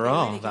forever that'll be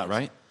R, really is that good.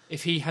 right?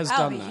 If he has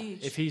That'll done be that,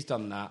 huge. if he's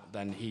done that,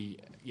 then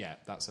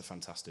that's a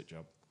fantastic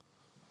job.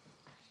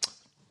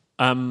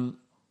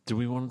 Do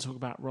we want to talk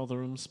about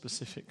Rotherham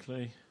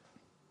specifically?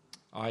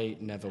 I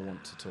never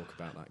want to talk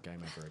about that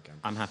game ever again.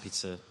 I'm happy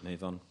to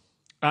move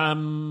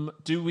on.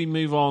 Do we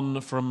move on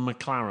from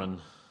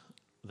McLaren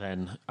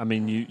then? I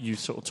mean, you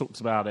sort of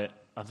talked about it.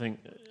 I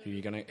think Who are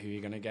you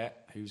gonna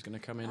get? Who's gonna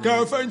come in?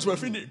 Gareth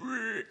Ainsworth, innit?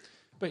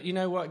 But you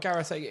know what,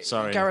 Gareth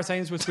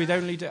Ainsworth, we'd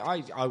only do.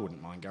 I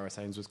wouldn't mind Gareth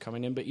Ainsworth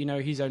coming in, but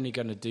he's only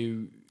going to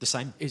do The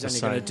same. He's The only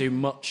same. going to do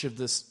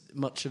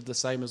much of the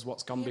same as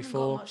what's gone He hasn't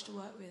before. got much to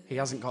work with. He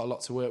hasn't got a lot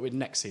to work with.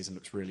 Next season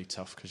looks really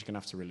tough because you're going to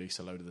have to release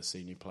a load of the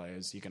senior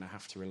players. You're going to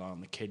have to rely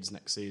on the kids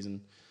next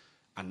season,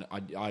 and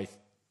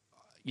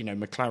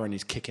McLaren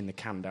is kicking the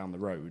can down the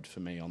road for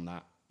me on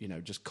that.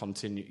 Just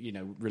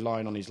continue.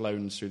 Relying on his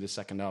loans through the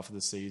second half of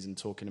the season,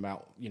 talking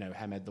about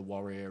Hemed the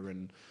Warrior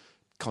and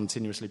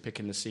continuously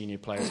picking the senior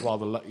players while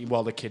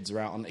the kids are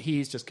out. And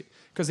he's just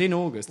because in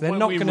August they're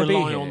not going to be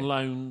rely here. on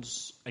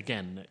loans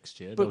again next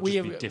year. But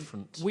They'll just be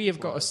different. We have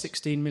got a players.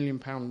 £16 million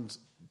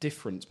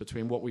difference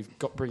between what we've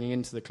got bringing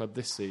into the club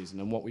this season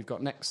and what we've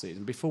got next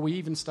season. Before we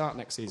even start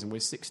next season, we're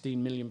 £16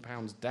 million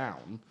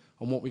down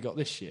on what we got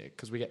this year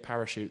because we get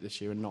Parachute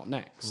this year and not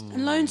next.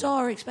 And loans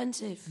are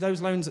expensive.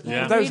 Those loans,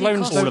 Yeah. those Really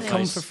loans cost don't them.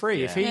 come for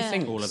free. If he Yeah.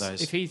 thinks, All of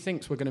those. if he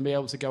thinks we're going to be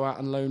able to go out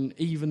and loan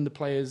even the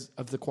players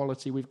of the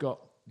quality we've got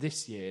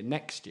this year,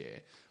 next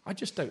year, I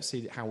just don't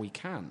see how we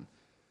can.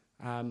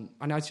 And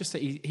I just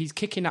think he's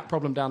kicking that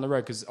problem down the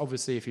road because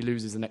obviously if he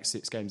loses the next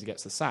 6 games, he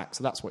gets the sack.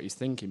 So that's what he's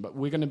thinking. But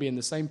we're going to be in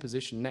the same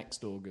position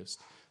next August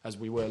as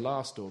we were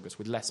last August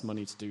with less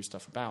money to do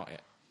stuff about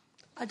it.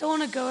 I don't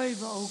want to go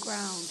over old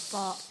ground,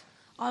 but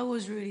I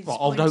was really What,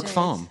 disappointed. Old Oak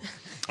Farm?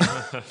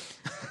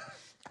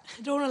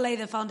 I don't want to lay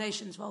the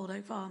foundations for Old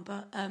Oak Farm,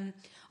 but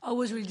I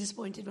was really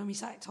disappointed when we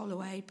sacked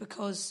Holloway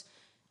because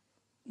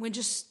we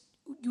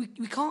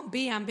can't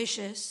be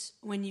ambitious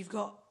when you've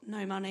got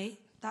no money.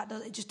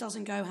 It just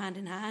doesn't go hand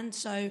in hand.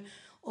 So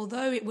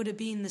although it would have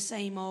been the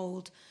same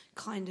old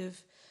kind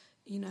of,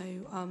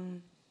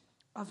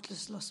 I've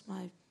just lost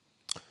my...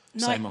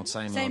 Same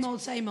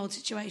old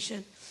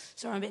situation.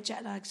 Sorry, I'm a bit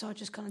jet lagged, so I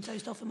just kind of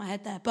dozed off in my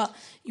head there. But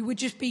you would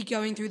just be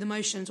going through the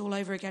motions all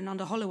over again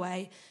under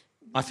Holloway.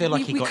 I feel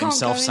like he got can't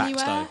himself go sacked,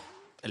 anywhere.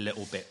 though, a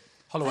little bit.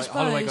 Holloway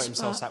suppose, got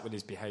himself but- sacked with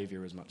his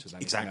behaviour as much as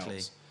anything Exactly.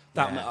 else.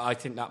 Yeah. I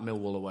think that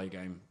Millwall away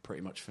game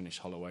pretty much finished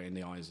Holloway in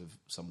the eyes of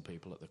some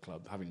people at the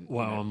club.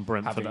 And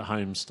Brentford at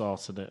home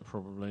started it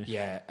probably.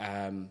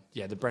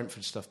 The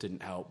Brentford stuff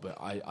didn't help, but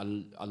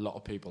a lot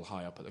of people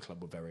high up at the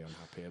club were very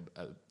unhappy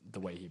at the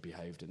way he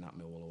behaved in that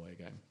Millwall away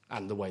game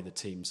and the way the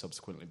team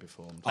subsequently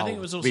performed. I think it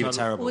was also we were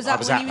terrible. Or was I that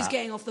was when at he was that.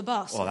 getting off the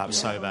bus? Oh, that was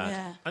so bad.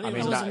 Yeah. I I think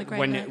mean, it was wasn't a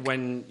great look.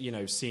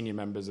 when senior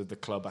members of the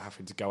club are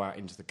having to go out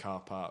into the car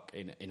park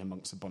in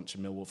amongst a bunch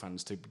of Millwall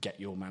fans to get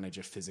your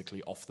manager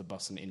physically off the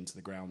bus and into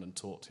the ground and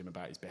talk to him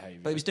about his behaviour.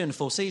 But he was doing the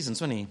 4 seasons,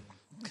 wasn't he?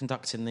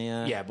 Conducting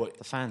the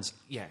fans.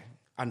 Yeah.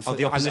 And,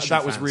 The opposition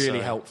that was fans, really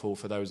sorry. helpful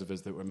for those of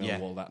us that were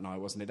Millwall Yeah. that night,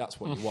 wasn't it? That's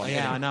what you want.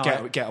 Yeah, I know.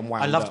 Get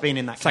unwound I loved up. being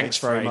in that Thanks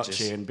cage very for much,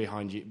 ages. Ian,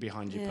 behind your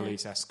Yeah.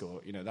 police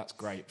escort. That's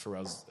great for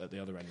us at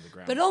the other end of the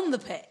ground. But on the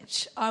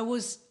pitch, I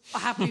was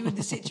happy with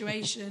the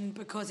situation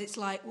because it's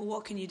like, well,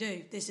 what can you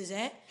do? This is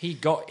it. he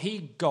got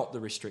the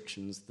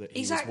restrictions that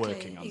he was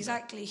working under.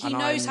 Exactly. He And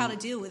knows how to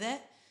deal with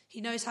it. He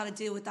knows how to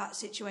deal with that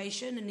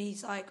situation, and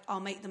he's like, I'll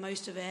make the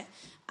most of it,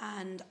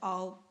 and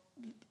I'll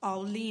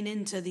lean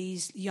into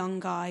these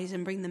young guys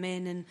and bring them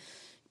in and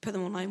put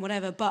them on loan,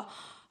 whatever. But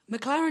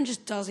McLaren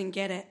just doesn't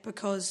get it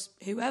because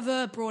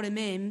whoever brought him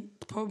in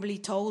probably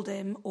told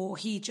him, or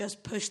he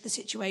just pushed the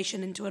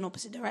situation into an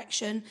opposite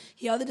direction.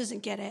 He either doesn't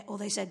get it or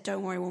they said,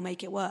 don't worry, we'll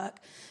make it work.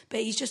 But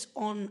he's just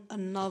on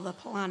another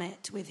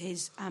planet with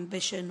his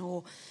ambition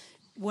or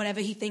whatever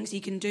he thinks he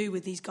can do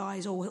with these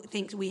guys or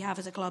thinks we have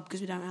as a club because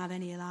we don't have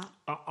any of that.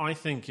 I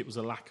think it was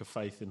a lack of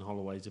faith in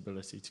Holloway's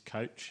ability to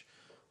coach.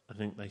 I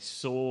think they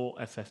saw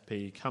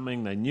FFP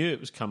coming, they knew it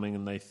was coming,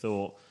 and they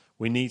thought,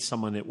 we need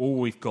someone that all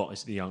we've got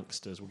is the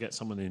youngsters. We'll get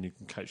someone in who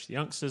can coach the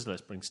youngsters.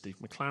 Let's bring Steve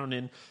McLaren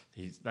in.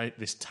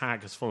 This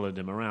tag has followed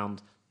him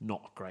around.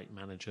 Not a great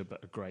manager,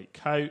 but a great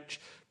coach.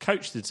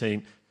 Coached the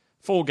team.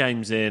 4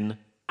 games in.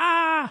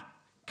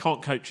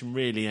 Can't coach him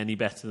really any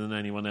better than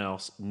anyone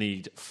else.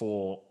 Need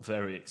 4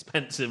 very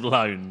expensive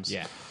loans.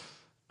 Yeah.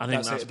 I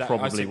think that's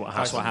probably what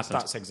happened.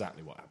 That's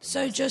exactly what happened.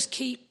 So just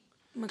keep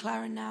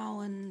McLaren now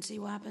and see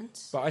what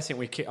happens. But I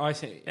think I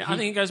think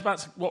it goes back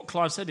to what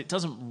Clive said. It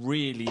doesn't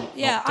really,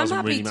 Yeah, I'm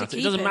happy to matter. It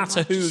keep doesn't him. matter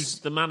I who's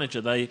just- the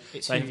manager.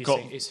 it's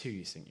who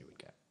you think you would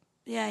get.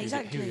 Yeah, Who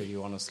exactly.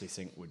 you honestly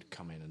think would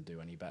come in and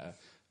do any better.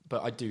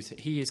 But I do think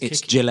he is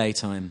It's kicking... Gillet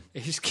time.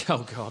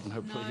 Oh, God,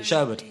 no, please.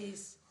 Sherwood.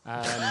 Please.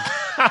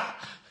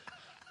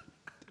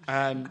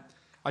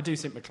 I do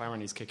think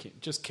McLaren is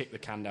just kick the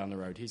can down the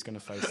road. He's going to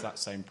face that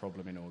same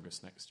problem in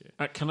August next year.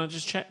 Can I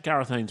just check?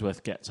 Gareth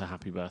Ainsworth gets a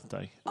happy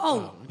birthday.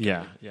 Oh,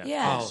 Yeah.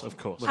 yeah. Of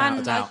course.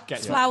 And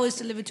Get flowers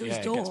delivered to his Yeah,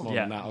 it door. gets more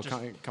Yeah, than that.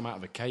 I'll come out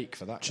of a cake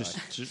for that guy.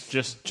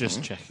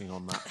 Just checking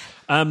on that.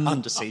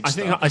 Under siege I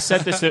think stuff. I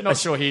said this. Not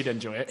sure he'd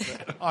enjoy it,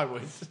 but I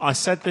would. I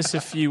said this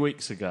a few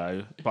weeks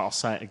ago, but I'll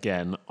say it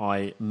again.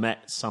 I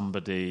met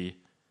somebody.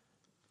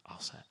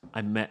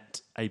 I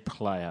met a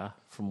player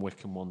from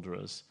Wycombe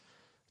Wanderers.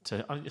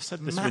 I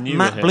said this when you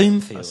Matt were here.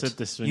 Bloomfield. I said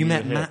this when You you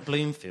met were here. Matt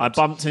Bloomfield. I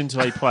bumped into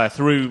a player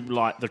through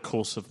the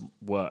course of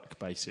work,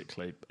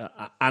 basically.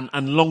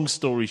 And long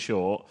story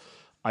short,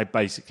 I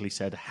basically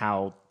said,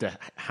 how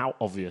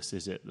obvious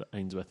is it that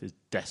Ainsworth is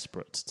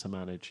desperate to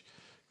manage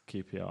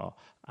QPR?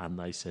 And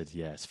they said,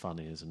 yeah, it's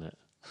funny, isn't it?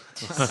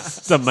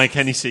 Doesn't make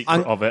any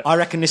secret of it. I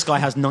reckon this guy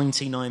has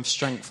 99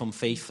 strength on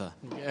FIFA.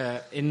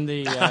 In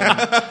the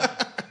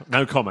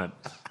No comment.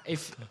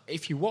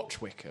 if you watch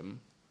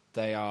Wycombe,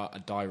 they are a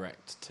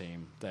direct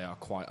team. They are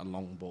quite a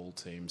long ball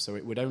team. So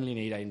it would only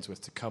need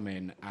Ainsworth to come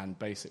in and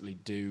basically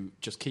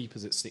just keep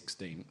us at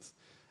 16th.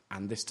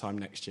 And this time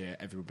next year,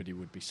 everybody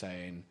would be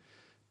saying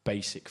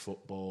basic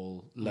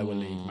football, lower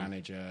league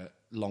manager,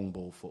 long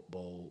ball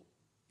football.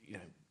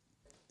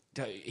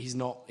 He's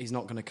not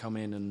going to come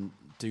in and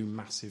do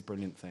massive,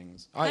 brilliant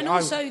things. And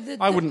also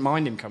I wouldn't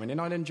mind him coming in.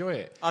 I'd enjoy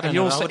it. I don't And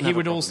know, I also, wouldn't he have a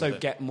would problem also with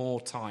it. get more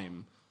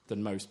time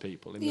than most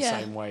people, in the Yeah.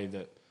 same way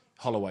that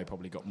Holloway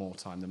probably got more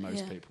time than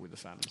most people with the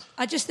fans.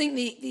 I just think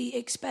the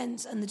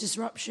expense and the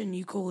disruption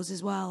you cause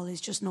as well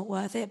is just not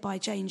worth it by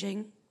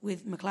changing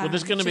with McLaren. Well,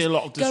 there's going to be a Just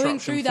lot of going disruption.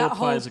 through Four that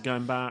players whole, are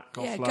going back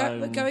yeah, offload.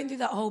 but going through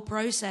that whole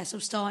process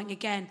of starting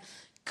again,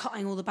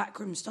 cutting all the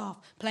backroom staff,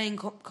 playing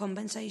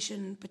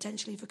compensation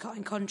potentially for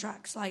cutting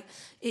contracts, like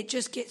it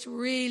just gets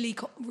really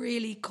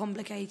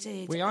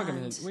complicated. We are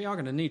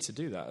going to need to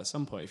do that at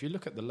some point. If you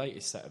look at the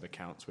latest set of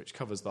accounts, which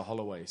covers the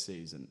Holloway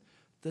season,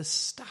 the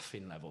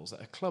staffing levels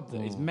at a club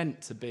that is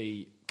meant to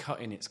be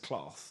cutting its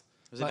cloth.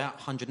 Was it about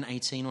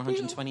 118 or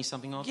 120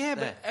 something odd? Yeah,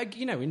 there?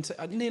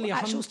 but nearly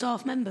actual 100.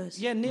 staff members.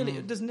 Yeah,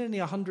 there's nearly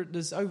 100.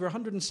 There's over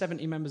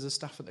 170 members of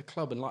staff at the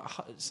club, and like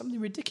something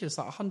ridiculous,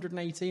 like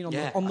 118 on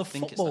Yeah, on I the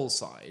think it's football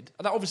side.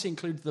 That obviously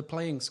includes the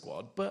playing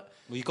squad, but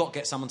Well, you've got to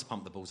get someone to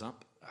pump the balls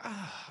up.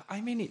 I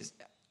mean,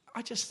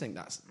 I just think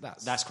that's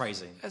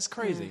crazy. That's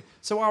crazy.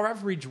 So our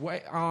average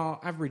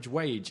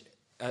wage.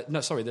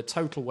 The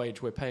total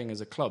wage we're paying as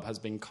a club has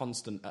been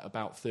constant at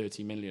about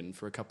 30 million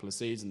for a couple of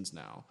seasons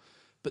now.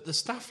 But the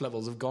staff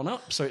levels have gone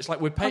up, so it's like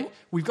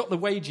we've got the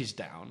wages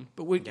down,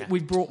 but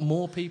we've brought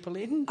more people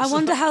in. I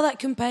wonder how that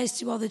compares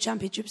to other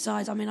championship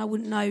sides. I mean, I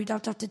wouldn't know. You'd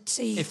have to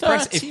see. If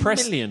 30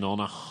 million on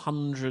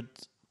 100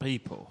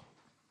 people,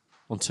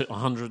 on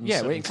 170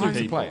 Yeah, we include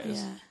the people. players.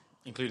 Yeah.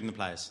 Including the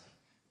players.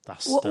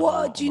 That's still a lot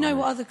What of do you know? money.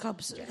 What other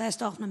clubs their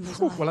staff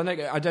members are? Well,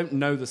 I don't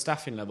know the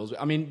staffing levels.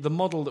 I mean, the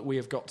model that we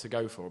have got to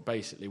go for,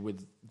 basically,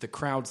 with the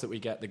crowds that we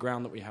get, the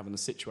ground that we have, and the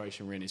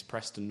situation we're in, is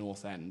Preston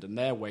North End, and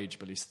their wage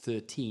bill is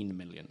 13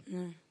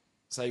 million.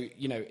 So,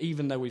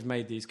 even though we've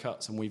made these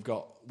cuts and we've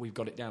got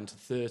it down to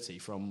 30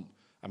 from,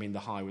 I mean, the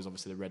high was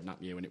obviously the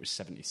Redknapp year when it was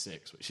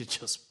 76, which is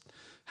just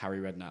Harry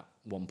Redknapp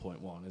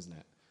 1.1, isn't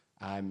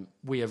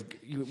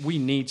it? We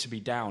need to be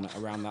down at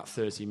around that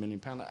 £30 million,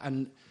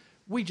 and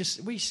we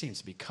seem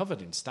to be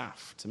covered in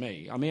staff. To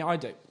me, I mean, I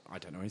don't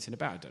know anything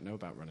about it. I don't know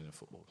about running a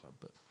football club,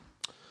 but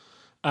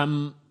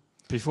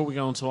Before we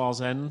go on to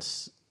ours end,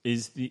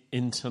 is the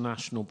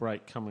international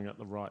break coming at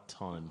the right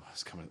time?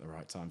 it's coming at the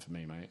right time for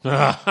me, mate.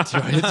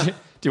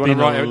 Do you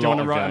want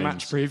to write a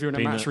match preview and a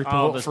match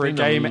report for a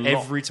game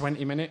every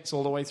 20 minutes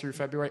all the way through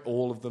February?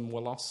 All of them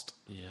were lost.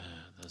 Yeah,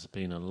 there's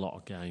been a lot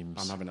of games.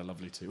 I'm having a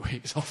lovely 2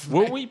 weeks off.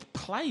 Will mate. we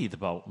play the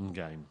Bolton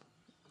game?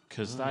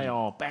 Because they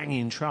are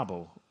banging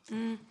trouble,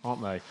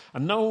 aren't they?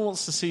 And no one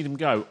wants to see them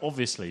go,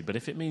 obviously, but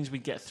if it means we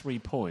get 3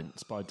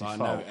 points by I default...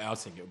 know. I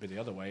think it would be the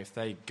other way. If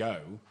they go,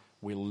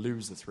 we'll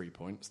lose the 3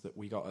 points that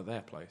we got at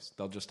their place.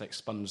 They'll just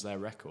expunge their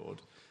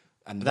record.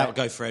 And But that would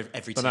go for every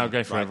But team. that'll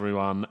go for right?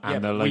 everyone, and Yeah,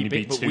 there'll but only we be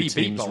beat- but two we beat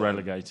teams Bolton.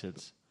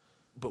 relegated.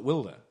 But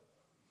will there?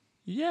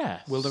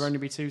 Yes. Will there only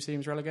be 2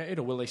 teams relegated,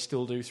 or will they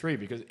still do 3?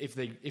 Because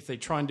if they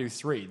try and do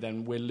 3,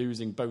 then we're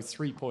losing both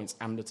 3 points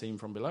and a team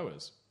from below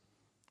us.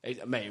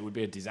 It would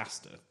be a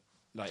disaster.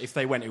 Like if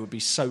they went, it would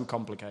be so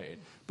complicated.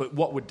 But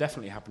what would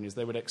definitely happen is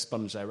they would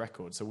expunge their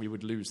record, so we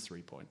would lose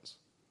 3 points.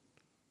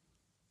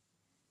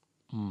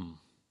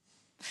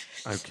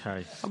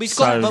 Okay. But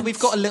we've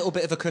got a little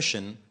bit of a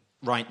cushion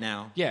right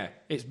now. Yeah,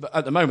 but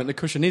at the moment the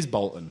cushion is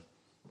Bolton.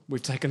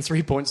 We've taken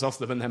 3 points off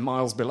them, and they're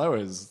miles below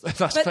us.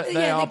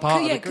 They are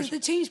part of the because cushion. the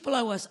teams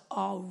below us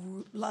are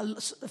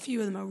a few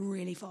of them are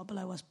really far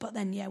below us. But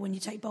then, when you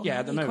take Bolton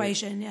out of the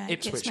equation, it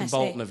gets Ipswich messy. and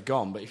Bolton have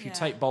gone, but if you Yeah.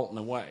 take Bolton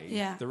away,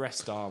 Yeah. the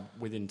rest are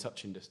within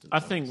touching distance. I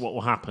think what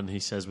will happen, he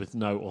says, with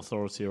no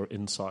authority or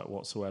insight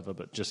whatsoever,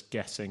 but just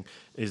guessing,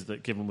 is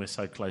that given we're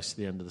so close to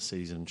the end of the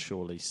season,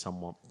 surely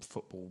someone,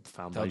 Football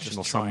Foundation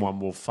or try and someone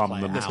will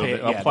fund them Play to it,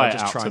 they'll yeah, play they'll it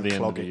just out try to and the end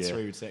clog of the it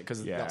year. through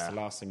because that's the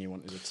last thing you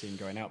want is a team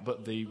going out.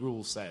 But the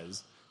rule says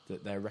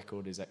that their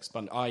record is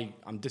expunged.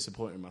 I'm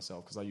disappointed in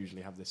myself because I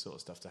usually have this sort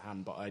of stuff to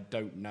hand, but I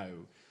don't know.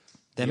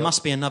 There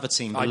must be another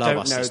team below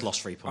us that's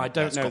lost 3 points. I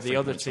don't that's know got the 3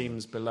 other points from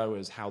teams below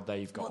us how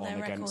they've got What on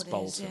their against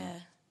record is, Bolton.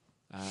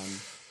 yeah.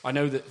 I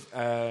know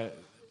that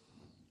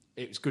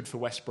it was good for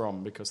West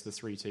Brom because the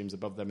 3 teams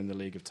above them in the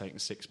league have taken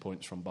 6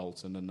 points from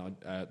Bolton and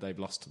they've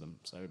lost to them.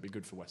 So it'd be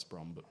good for West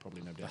Brom, but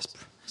probably nobody else.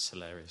 That's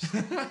hilarious.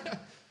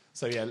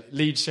 So yeah,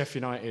 Leeds,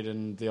 Sheffield United,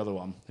 and the other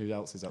one. Who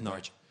else is up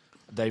Norwich. there?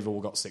 They've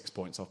all got 6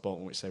 points off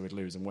Bolton, which they would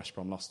lose, and West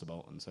Brom lost to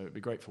Bolton. So it'd be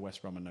great for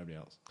West Brom and nobody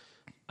else.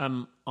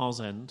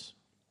 Ours end.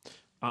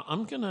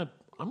 I'm gonna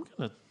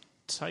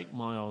take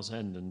my Ours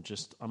end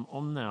and I'm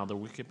on now the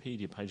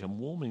Wikipedia page. I'm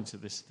warming to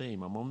this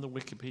theme. I'm on the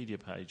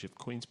Wikipedia page of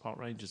Queen's Park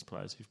Rangers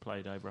players who've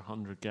played over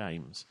 100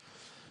 games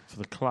for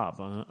the club.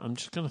 I'm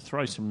just going to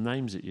throw some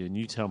names at you, and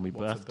you tell me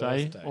What, for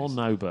birthday birthdays? or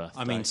no birthday.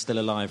 I mean, still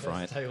alive,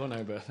 right? Birthday or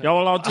no birthday? Yeah,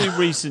 well, I'll do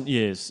recent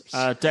years.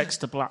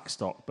 Dexter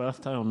Blackstock,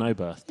 birthday or no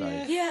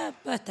birthday? Yeah,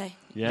 birthday.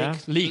 Yeah.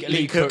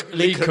 Lee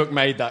Cook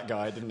made that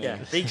guy, didn't he?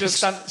 Yeah. Just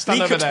stand Lee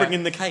over Cook's there.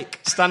 bringing the cake.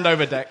 Stand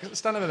over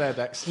there,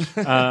 Dex.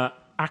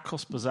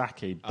 Akos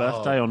Bazaki,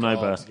 birthday or no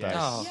God, birthday? yes.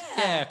 Oh,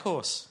 yeah, of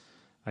course.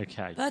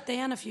 Okay. Birthday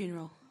and a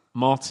funeral.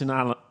 Martin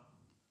Allen.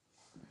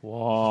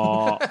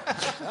 What?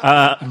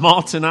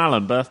 Martin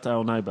Allen, birthday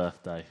or no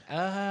birthday?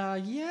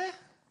 Yeah.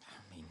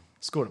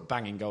 Scored a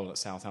banging goal at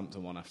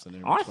Southampton one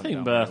afternoon. I which went think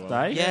down very well.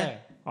 birthday. Yeah.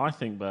 I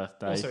think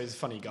birthday. Also, he's a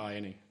funny guy,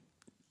 isn't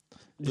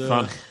he?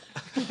 Fun.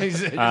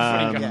 He's a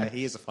funny guy. Yeah,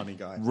 he is a funny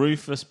guy.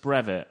 Rufus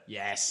Brevitt.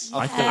 Yes.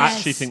 I Yes.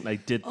 actually think they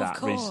did Of that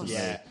course. recently.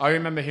 Yeah, I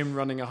remember him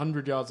running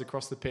 100 yards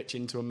across the pitch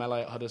into a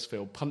melee at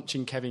Huddersfield,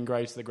 punching Kevin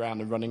Gray to the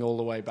ground and running all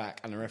the way back,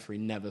 and the referee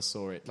never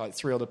saw it. Like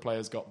 3 other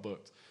players got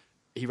booked.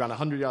 He ran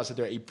 100 yards to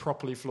do it. He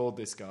properly floored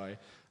this guy,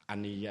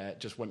 and he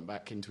just went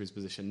back into his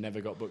position, never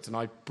got booked. And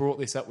I brought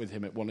this up with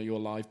him at one of your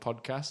live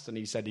podcasts, and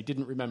he said he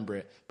didn't remember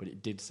it, but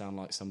it did sound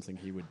like something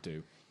he would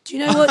do. Do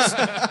you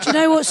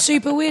know what's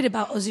super weird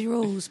about Aussie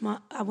rules?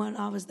 When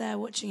I was there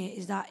watching it,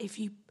 is that if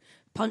you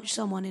punch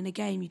someone in a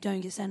game, you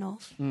don't get sent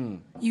off.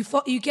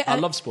 You get. I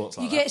love sports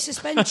like you that. get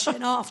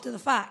suspension after the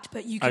fact,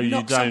 but you can you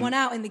knock don't someone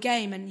out in the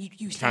game and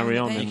you stay Carry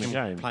on on the in pitch. the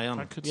game. play on.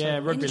 That could Yeah,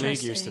 sound- rugby league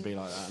Interesting. used to be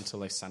like that until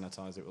they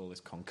sanitised it with all this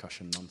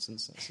concussion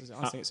nonsense.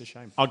 I think it's a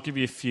shame. I'll give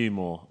you a few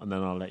more, and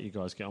then I'll let you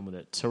guys get on with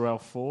it. Terrell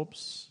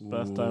Forbes,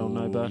 birthday or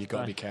no birthday? You've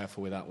got to be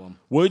careful with that one.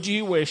 Would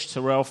you wish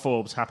Terrell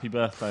Forbes happy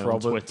birthday on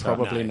Twitter?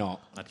 Probably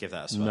not. I'd give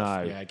that a swerve.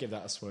 No. Yeah, give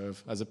that a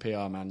swerve. As a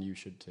PR man, you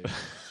should too.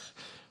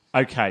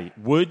 Okay,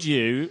 would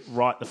you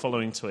write the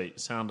following tweet?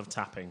 Sound of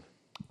tapping.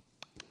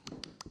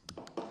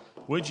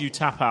 Would you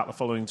tap out the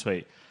following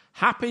tweet?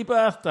 Happy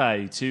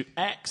birthday to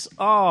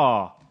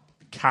XR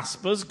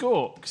Casper's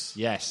Gorks.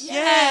 Yes.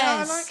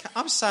 Yeah,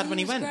 I was sad when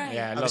he was went. great.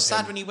 Yeah, I I love was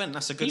sad him. when he went.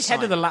 That's a good He's sign.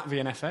 head of the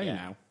Latvian FA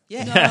now.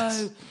 Yeah.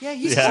 No, Yeah,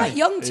 he's Yeah. quite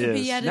young to He be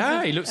is. head of No,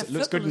 a- he a looks good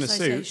in football the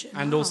suit, association.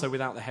 and Wow. also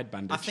without the head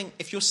bandage. I think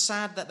if you're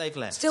sad that they've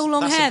left, Still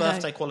long that's hair, a though.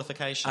 birthday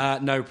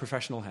qualification. no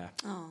professional hair.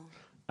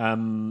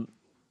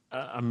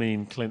 I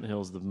mean, Clint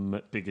Hill's the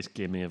biggest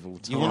gimme of all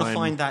time. you want to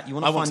find that. You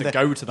want I to want find to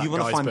the, go to that You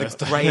want to guy's find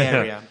birthday. the grey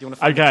area. You want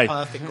to find Okay, the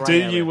perfect grey do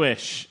area. you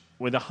wish,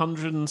 with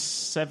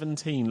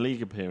 117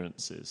 league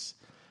appearances,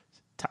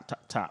 tap,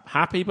 tap, tap,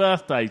 happy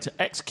birthday to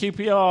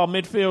ex-QPR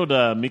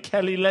midfielder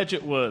Michele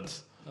Ledgerwood.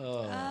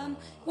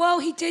 Well,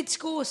 he did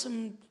score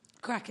some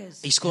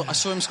crackers. He scored. I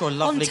saw him score a on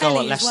lovely telly goal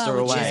at as Leicester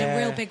well, which away. is a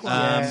real big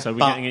one. So we're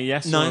but getting a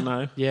yes no. or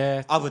no?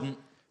 Yeah, I wouldn't.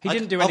 he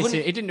didn't do I anything.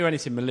 wouldn't- He didn't do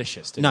anything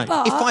malicious, did No, he?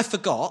 But- if I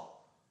forgot,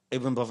 it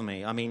wouldn't bother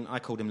me. I mean, I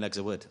called him Legs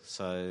of Wood,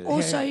 so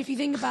Also, if you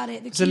think about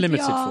it, the a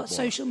limited QPR football.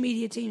 social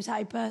media team's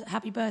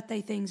happy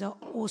birthday things are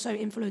also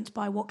influenced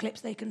by what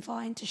clips they can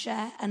find to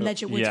share, and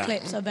Ledgerwood's yeah.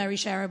 clips are very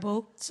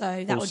shareable.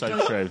 So that Also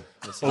would true.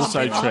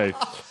 Also true.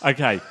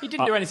 Okay. He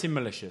didn't do anything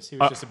malicious. He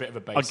was just a bit of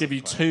a basic I'll give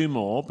you player. 2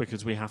 more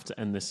because we have to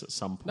end this at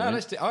some point. No,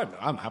 let's do.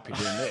 I'm happy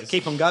doing this.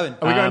 keep on going.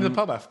 Are we going to the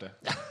pub after?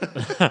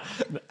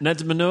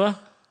 Ned Manua?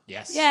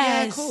 Yes.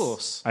 Yeah, yes, of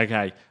course.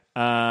 Okay.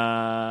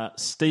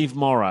 Steve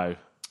Morrow.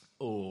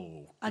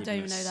 Oh, I don't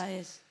even know who that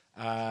is.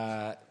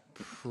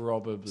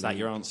 Probably. Is that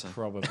your answer?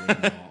 Probably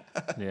not.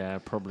 Yeah,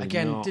 probably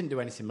Again, not. didn't do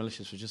anything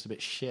malicious. Was just a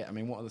bit shit. I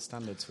mean, what are the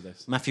standards for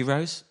this? Matthew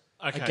Rose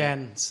Okay.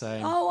 Again,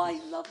 same. Oh, I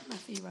love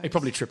Matthew Rose. He'd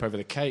probably trip over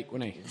the cake,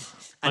 wouldn't he?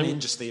 and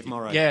Ninja Steve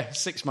Morrow. Yeah,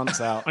 6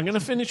 months out. I'm going to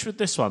finish with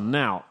this one.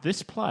 Now,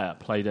 this player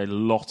played a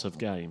lot of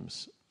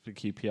games for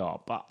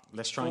QPR, but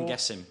Let's try and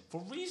guess him.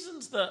 For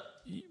reasons that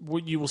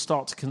you will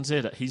start to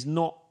consider, he's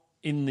not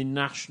in the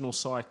national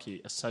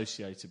psyche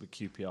associated with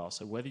QPR.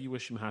 So whether you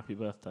wish him happy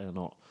birthday or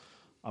not,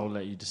 I will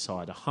let you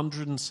decide.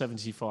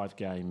 175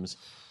 games.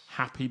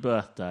 Happy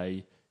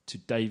birthday to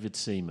David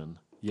Seaman.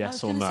 I was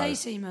Yes or going to no? say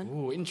Seaman.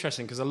 Ooh,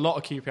 interesting, because a lot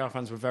of QPR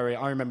fans were very...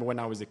 I remember when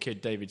I was a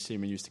kid, David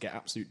Seaman used to get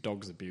absolute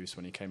dog's abuse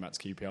when he came out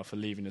to QPR for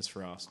leaving us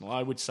for Arsenal.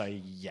 I would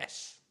say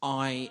yes.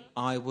 I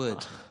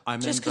would. I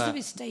remember, Just 'cause of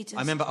his status.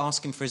 I remember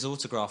asking for his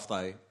autograph,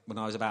 though, when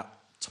I was about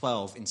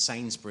 12 in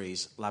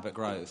Sainsbury's, Labatt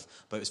Grove,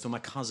 but it was for my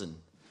cousin.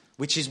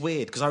 Which is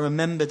weird, because I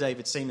remember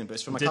David Seaman, but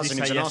it's for my Did he cousin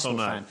say who's an yes Arsenal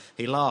or no? fan.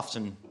 He laughed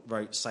and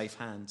wrote "Safe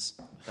Hands,"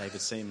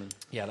 David Seaman.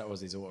 Yeah, that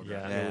was his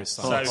autograph. Yeah. He always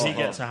So signed he it.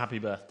 gets a happy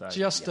birthday.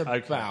 Just Okay.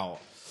 about.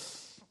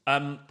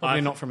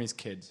 Probably not from his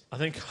kids. I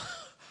think.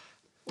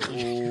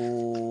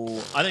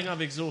 I think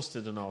I've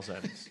exhausted an Oz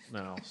end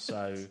now.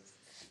 So,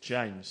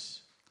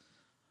 James.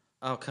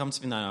 Oh, come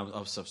to me! No, I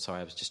was so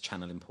sorry. I was just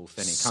channeling Paul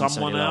Finney.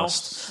 Someone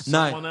else?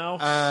 No, Someone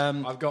else?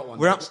 I've got one.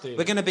 We're Don't steal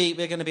it. going to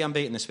be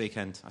unbeaten this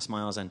weekend. That's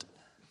my R's end.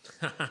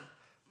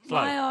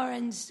 My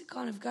RN's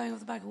kind of going off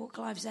the back of what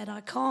Clive said. I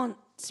can't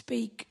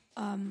speak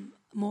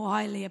more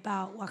highly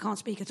about... Well, I can't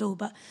speak at all,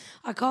 but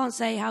I can't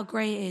say how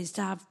great it is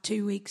to have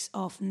 2 weeks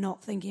off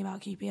not thinking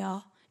about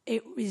QPR.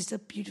 It is a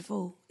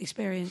beautiful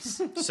experience.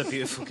 It's a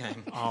beautiful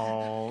game.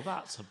 Oh,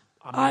 that's a.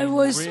 I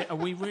was- Are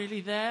we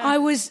really there? I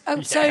was...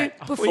 so Are we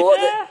before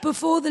there?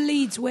 before the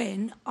Leeds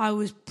win, I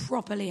was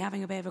properly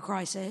having a bit of a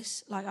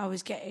crisis. Like, I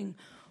was getting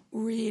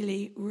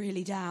really,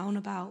 really down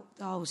about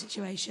the whole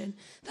situation.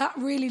 That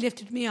really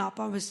lifted me up.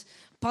 I was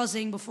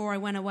buzzing before I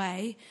went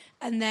away.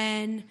 And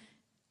then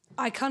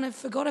I kind of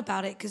forgot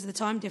about it because of the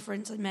time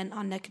difference. It meant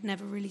I could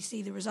never really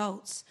see the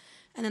results.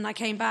 And then I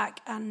came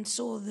back and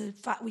saw the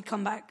fact we'd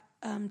come back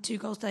 2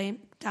 goals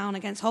down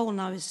against Hull, and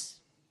I was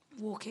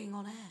walking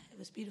on air. It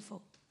was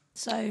beautiful.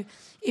 So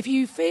if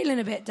you're feeling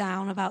a bit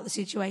down about the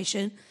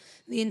situation,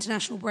 the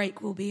international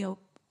break will be a,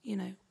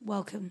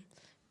 welcome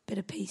bit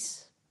of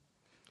peace.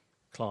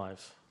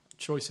 Clive.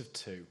 Choice of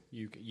 2.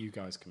 You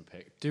guys can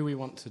pick. Do we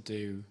want to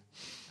do...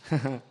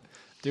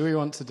 do we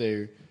want to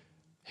do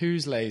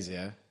who's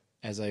lazier,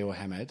 Eze or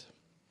Hamed?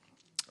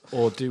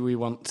 Or do we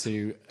want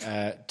to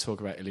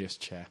talk about Ilias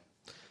Chair?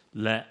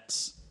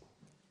 Let's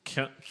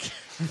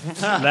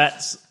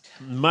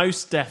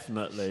most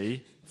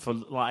definitely, for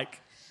like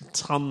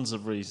tons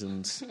of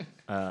reasons,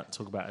 talk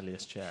about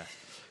Ilias Chair.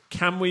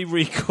 Can we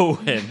recall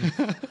him?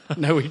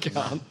 No, we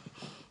can't.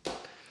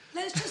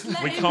 Let's just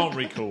let We him, can't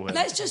recall him.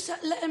 Let's just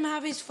let him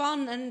have his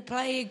fun and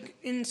play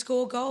and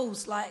score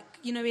goals. Like,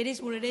 you know, it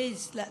is what it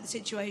is. Let the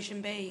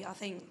situation be. I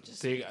think.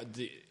 Just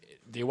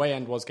The away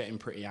end was getting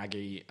pretty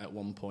aggy at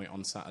one point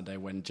on Saturday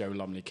when Joe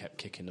Lumley kept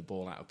kicking the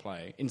ball out of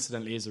play.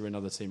 Incidentally, is there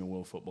another team in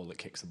world football that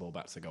kicks the ball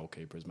back to the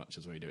goalkeeper as much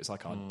as we do? It's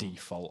like our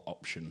default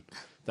option.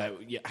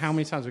 How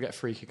many times we get a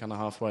free kick on the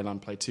halfway line,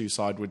 play two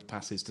sideward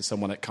passes to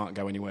someone that can't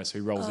go anywhere, so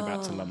he rolls it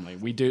back to Lumley.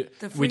 We do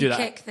the we free do that.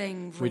 kick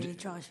thing really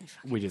drives me.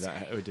 We do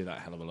that. We do that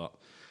a hell of a lot.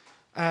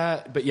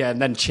 But yeah,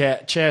 and then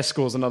Chair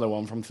scores another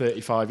one from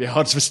 35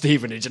 yards for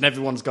Stevenage, and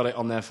everyone's got it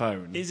on their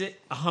phone. Is it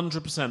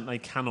 100% they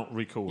cannot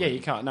recall him? Yeah,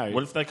 you can't, no.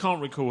 Well, if they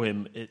can't recall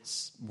him,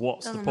 it's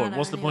what's Doesn't the point? matter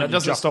What's the anyway. point That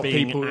of doesn't just stop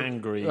being people.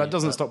 angry? That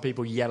doesn't stop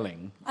people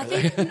yelling. I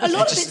think a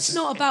lot of it's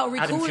not about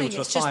Adding fuel recalling. to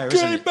a It's just fire,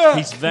 isn't it?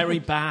 He's very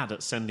bad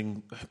at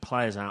sending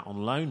players out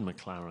on loan,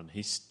 McLaren.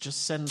 He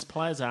just sends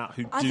players out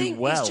who I do think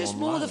well it's just on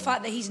more loan. the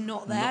fact that he's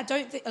not there. I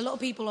don't think a lot of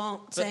people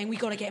aren't saying we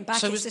got to get him back.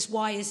 so It's is- just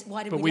why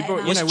did But we we let brought-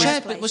 him you out know, in we- the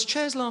first place? Was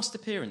Chair's last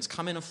appearance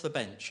coming off the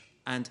bench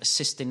and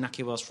assisting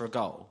Naki Wells for a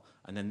goal,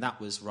 and then that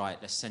was right?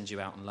 Let's send you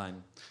out on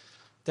loan.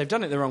 They've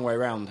done it the wrong way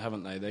round,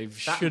 haven't they?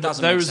 That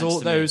doesn't make sense to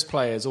me. Those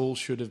players all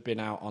should have been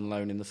out on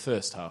loan in the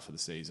first half of the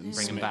season.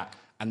 Bring them back.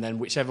 And then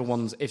whichever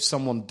ones, if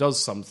someone does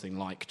something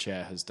like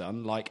Chair has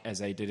done, like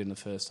Eze did in the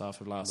first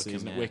half of last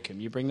season at yeah. Wickham,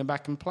 you bring them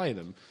back and play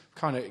them.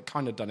 Kind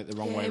of done it the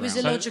wrong way it was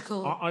round.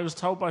 illogical. I was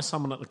told by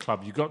someone at the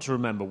club, you've got to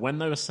remember, when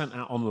they were sent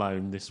out on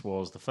loan, this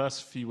was the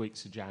first few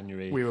weeks of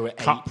January. We were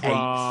Cup eighth.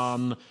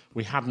 run.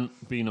 We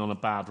hadn't been on a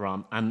bad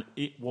run. And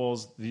it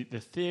was, the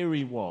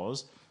theory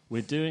was,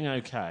 we're doing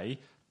okay.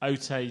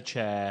 Ote,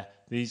 Chair,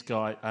 these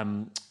guys,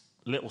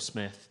 Little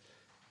Smith,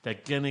 they're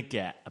going to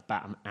get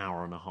about an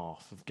hour and a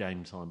half of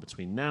game time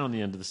between now and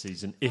the end of the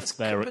season if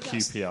they're at But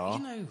that's- QPR.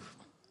 You know,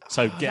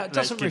 So that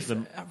give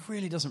them. that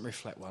really doesn't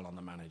reflect well on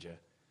the manager.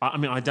 I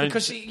mean, I don't.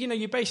 Because, you know,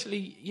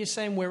 you're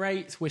saying we're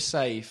eighth, we're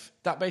safe.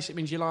 That basically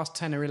means your last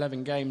 10 or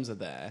 11 games are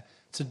there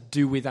to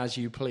do with as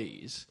you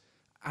please.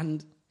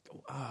 And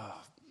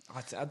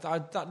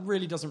that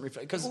really doesn't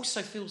reflect. It Because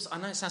also feels, I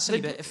know it sounds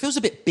silly, but it feels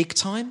a bit big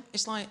time.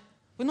 It's like,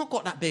 we've not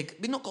got that big,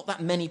 we've not got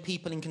that many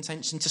people in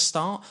contention to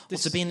start or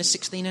to be in the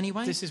 16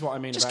 anyway. this is what I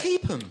mean Just about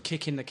keep them.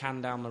 kicking the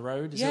can down the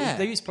road. Yeah.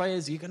 These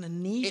players, you're going to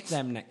need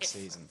them next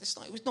season. It's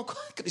like, we've not got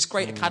this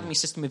great academy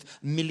system with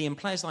a million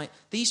players. Like,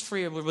 these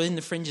three are within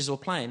the fringes or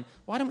playing.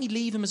 Why don't we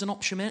leave them as an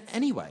option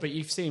anyway? But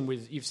you've seen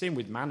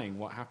with Manning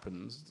what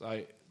happens.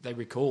 Like, they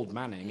recalled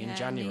Manning Yeah, in it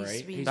January.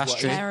 needs to be That's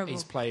true. terrible.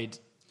 He's played.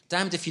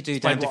 Damned if you do,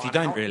 played damned if what, you an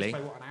don't, hour? really. He's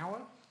played, what, an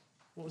hour?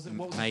 What was the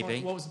Maybe.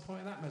 point? What was the point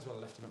of that? May as well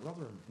have left him at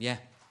Rotherham. Yeah.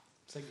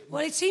 So,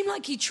 Well, it seemed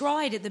like he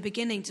tried at the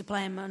beginning to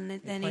play him, and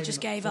then he played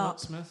just him at gave up.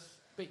 Portsmouth.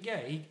 But yeah,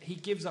 he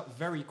gives up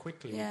very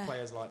quickly Yeah. with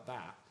players like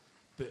that,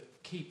 but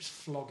keeps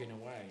flogging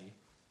away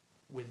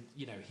with,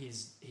 you know,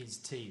 his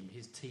team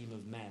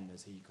of men,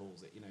 as he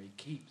calls it. You know, he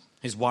keeps.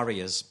 His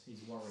warriors.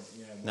 He's worried.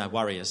 Yeah, No,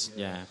 warriors.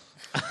 Yeah.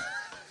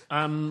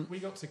 We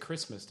got to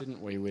Christmas,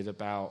 didn't we, with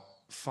about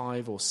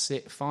five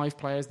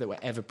players that were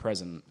ever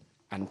present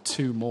and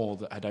two more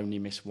that had only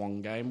missed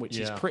one game, which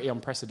is Yeah. pretty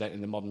unprecedented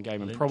in the modern game.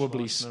 And Lynch,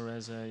 probably Leisner,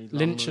 Eze,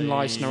 Lynch and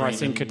Lumley, Leisner, I think,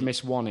 Freeman. had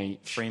missed one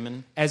each.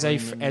 Freeman.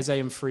 Eze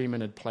and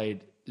Freeman had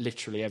played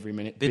literally every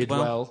minute.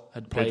 Bidwell.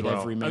 had played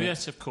Bidwell. every minute. Oh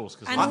yes, of course.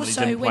 'Cause And Lumley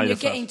also, didn't when play you're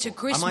the getting first to one.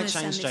 Christmas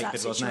and change it's Jake that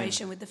Bidwell's name.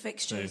 situation with the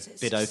fixtures,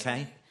 it's Bid just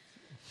okay.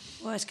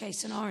 worst case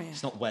scenario.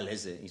 It's not well,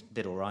 is it? He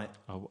did all right.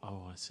 Oh,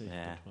 I see.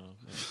 Yeah.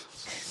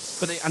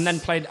 Bidwell, And then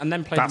played.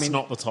 That's them in,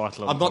 not the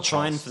title. Of I'm the not podcast.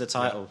 trying for the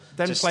title.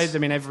 Then Just- played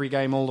them in every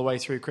game all the way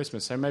through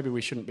Christmas. So maybe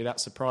we shouldn't be that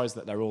surprised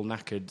that they're all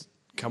knackered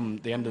come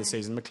the end of the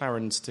season.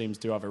 McLaren's teams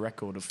do have a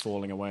record of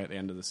falling away at the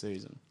end of the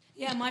season.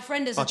 Yeah, my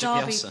friend is a Budget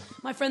Derby. Bielsa.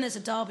 My friend is a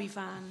Derby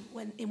fan.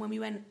 When we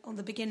went on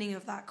the beginning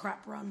of that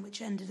crap run,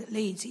 which ended at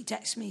Leeds, he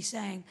texted me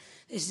saying,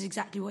 "This is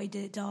exactly what he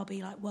did at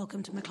Derby. Like,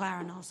 welcome to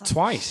McLaren." I was like,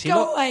 Twice.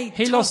 Go away.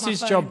 He Charge lost my his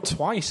phone. job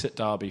twice at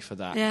Derby for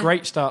that. Yeah.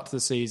 Great start to the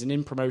season,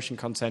 in promotion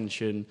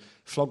contention,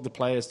 flogged the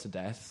players to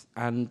death,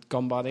 and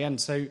gone by the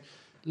end. So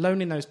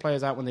loaning those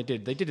players out when they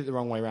did it the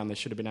wrong way around. They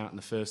should have been out in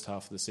the first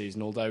half of the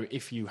season. Although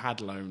if you had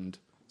loaned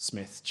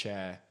Smith,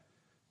 Chair,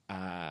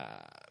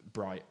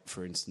 Bright,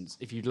 for instance,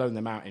 if you'd loaned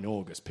them out in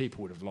August,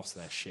 people would have lost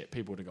their shit.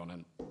 People would have gone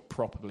and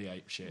probably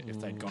ape shit if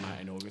they'd gone out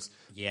in August.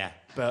 Yeah.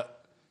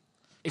 But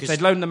if 'Cause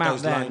they'd loaned them out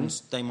those then...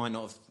 loans, they might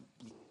not have,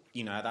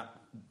 you know, at that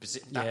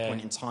Yeah.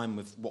 point in time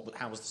with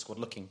how was the squad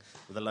looking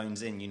with the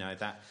loans in, you know,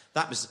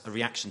 that was a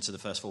reaction to the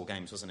first four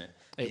games, wasn't it?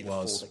 It Either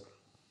was. four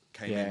that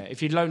came Yeah, in.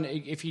 if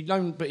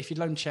you'd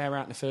loaned Chair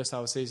out in the first half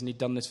of the season, he'd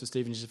done this for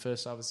Stevenage in the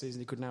first half of the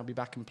season, he could now be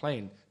back and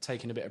playing,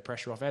 taking a bit of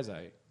pressure off Eze.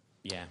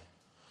 Yeah.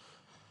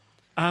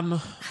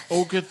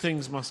 All good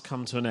things must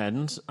come to an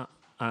end,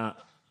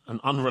 and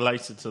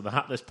unrelated to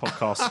that, this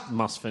podcast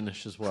must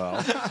finish as well.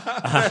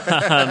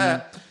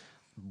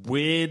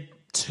 Weird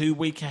 2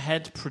 week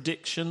ahead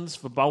predictions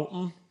for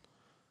Bolton,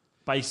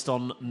 based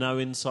on no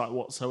insight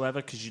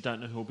whatsoever, because you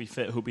don't know who'll be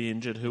fit, who'll be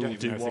injured, who will Don't even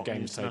do know if what. the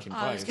game's taking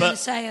I was place. going to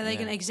say, are they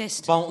going to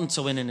exist? Bolton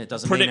to win and it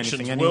doesn't mean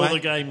Predictions: anything will anyway.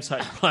 the game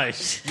take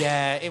place?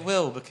 Yeah, it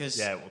will, because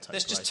Yeah, it will take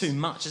there's just place. too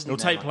much, isn't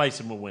It'll there? take place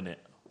and we'll win it.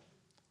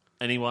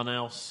 Anyone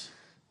else?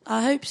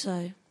 I hope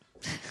so.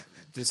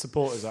 The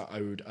supporters are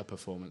owed a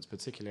performance,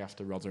 particularly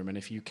after Rotherham, and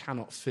if you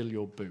cannot fill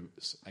your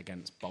boots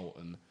against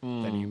Bolton,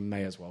 then you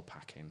may as well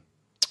pack in.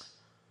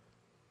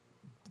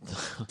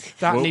 We'll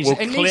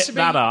clip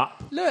that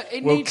up. Look,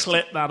 We'll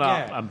clip that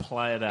up yeah. and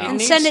play it out. And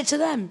needs- send it to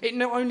them. It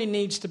not only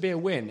needs to be a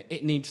win,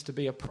 it needs to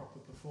be a proper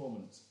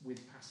performance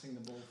with passing the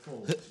ball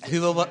forward.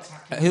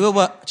 Who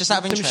are just out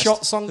of Some interest?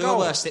 shots on who goal. are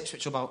worse,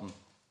 Ipswich or Bolton?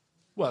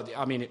 Well,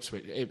 I mean,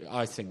 Ipswich.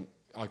 I think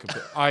I could.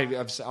 I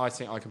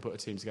think I can put a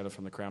team together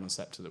from the Crown and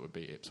Sceptre that would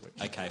beat Ipswich.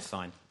 Okay,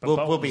 fine. But We'll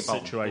Bolton's beat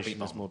Bolton. situation We'll beat is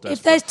Bolton. more If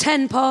desperate. there's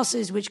 10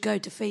 passes which go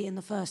to feet in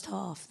the first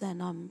half, then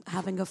I'm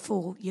having a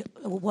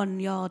 1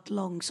 yard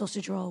long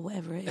sausage roll,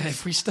 whatever it is.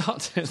 If we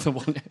start the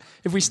one,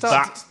 if we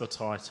start, That's the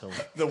title.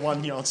 The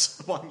 1 yard.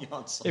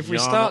 if we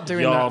start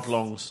doing yard that,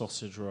 long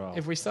sausage roll.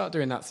 if we start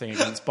doing that thing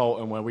against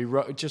Bolton where we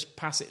just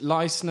pass it,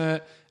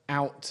 Leisner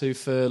out to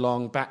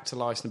Furlong, back to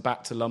Leisner,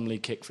 back to Lumley,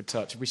 kick for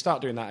touch. If we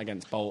start doing that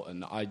against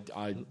Bolton, I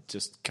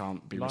just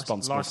can't be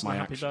responsible for my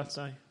happy actions.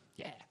 birthday.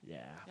 Yeah.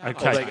 Yeah.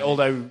 Okay.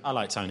 Although I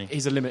like Tony.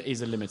 he's a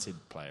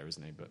limited player,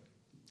 isn't he? But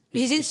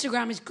His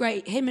Instagram is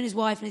great. Him and his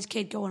wife and his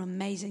kid go on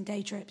amazing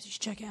day trips. You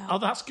should check it out. Oh,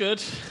 that's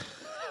good.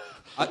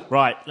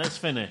 Right, let's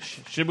finish.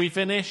 Should we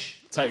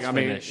finish? Let's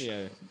finish.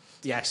 yeah.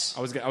 Yes.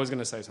 I was going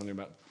to say something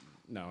about.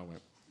 No, I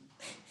won't.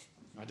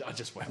 I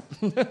just won't.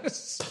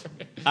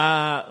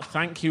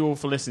 Thank you all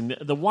for listening.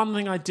 The one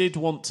thing I did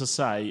want to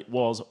say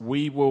was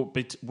we're not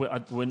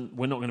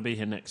going to be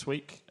here next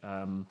week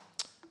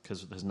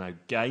because there's no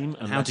game.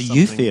 How do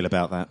you feel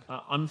about that?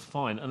 I'm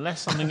fine.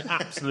 Unless something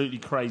absolutely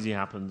crazy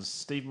happens.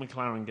 Steve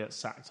McLaren gets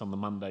sacked on the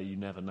Monday. You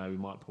never know. We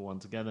might pull one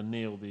together.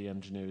 Neil, the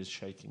engineer, is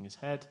shaking his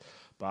head.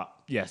 But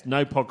yes,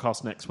 no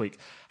podcast next week.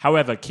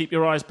 However, keep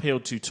your eyes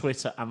peeled to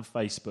Twitter and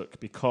Facebook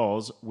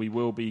because we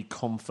will be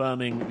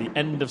confirming the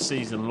end of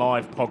season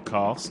live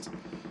podcast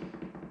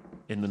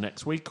in the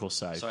next week or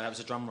so. Sorry, that was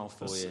a drum roll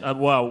for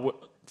you.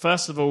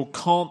 First of all,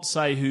 can't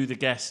say who the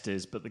guest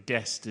is, but the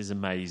guest is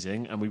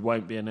amazing, and we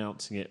won't be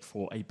announcing it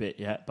for a bit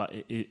yet, but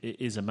it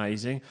is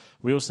amazing.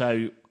 We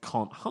also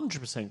can't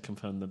 100%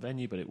 confirm the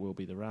venue, but it will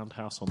be the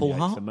Roundhouse on Paul the 8th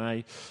Hart? of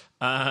May.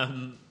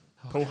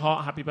 Paul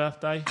Hart, happy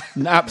birthday.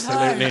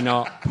 Absolutely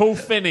not. Paul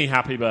Finney,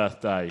 happy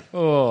birthday.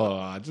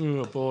 Oh,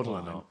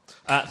 borderline.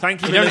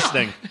 Thank you for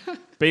listening.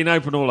 Been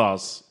open all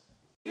ours.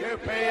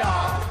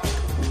 UPR,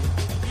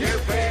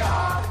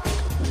 UPR,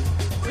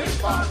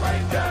 Richmond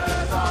Rangers.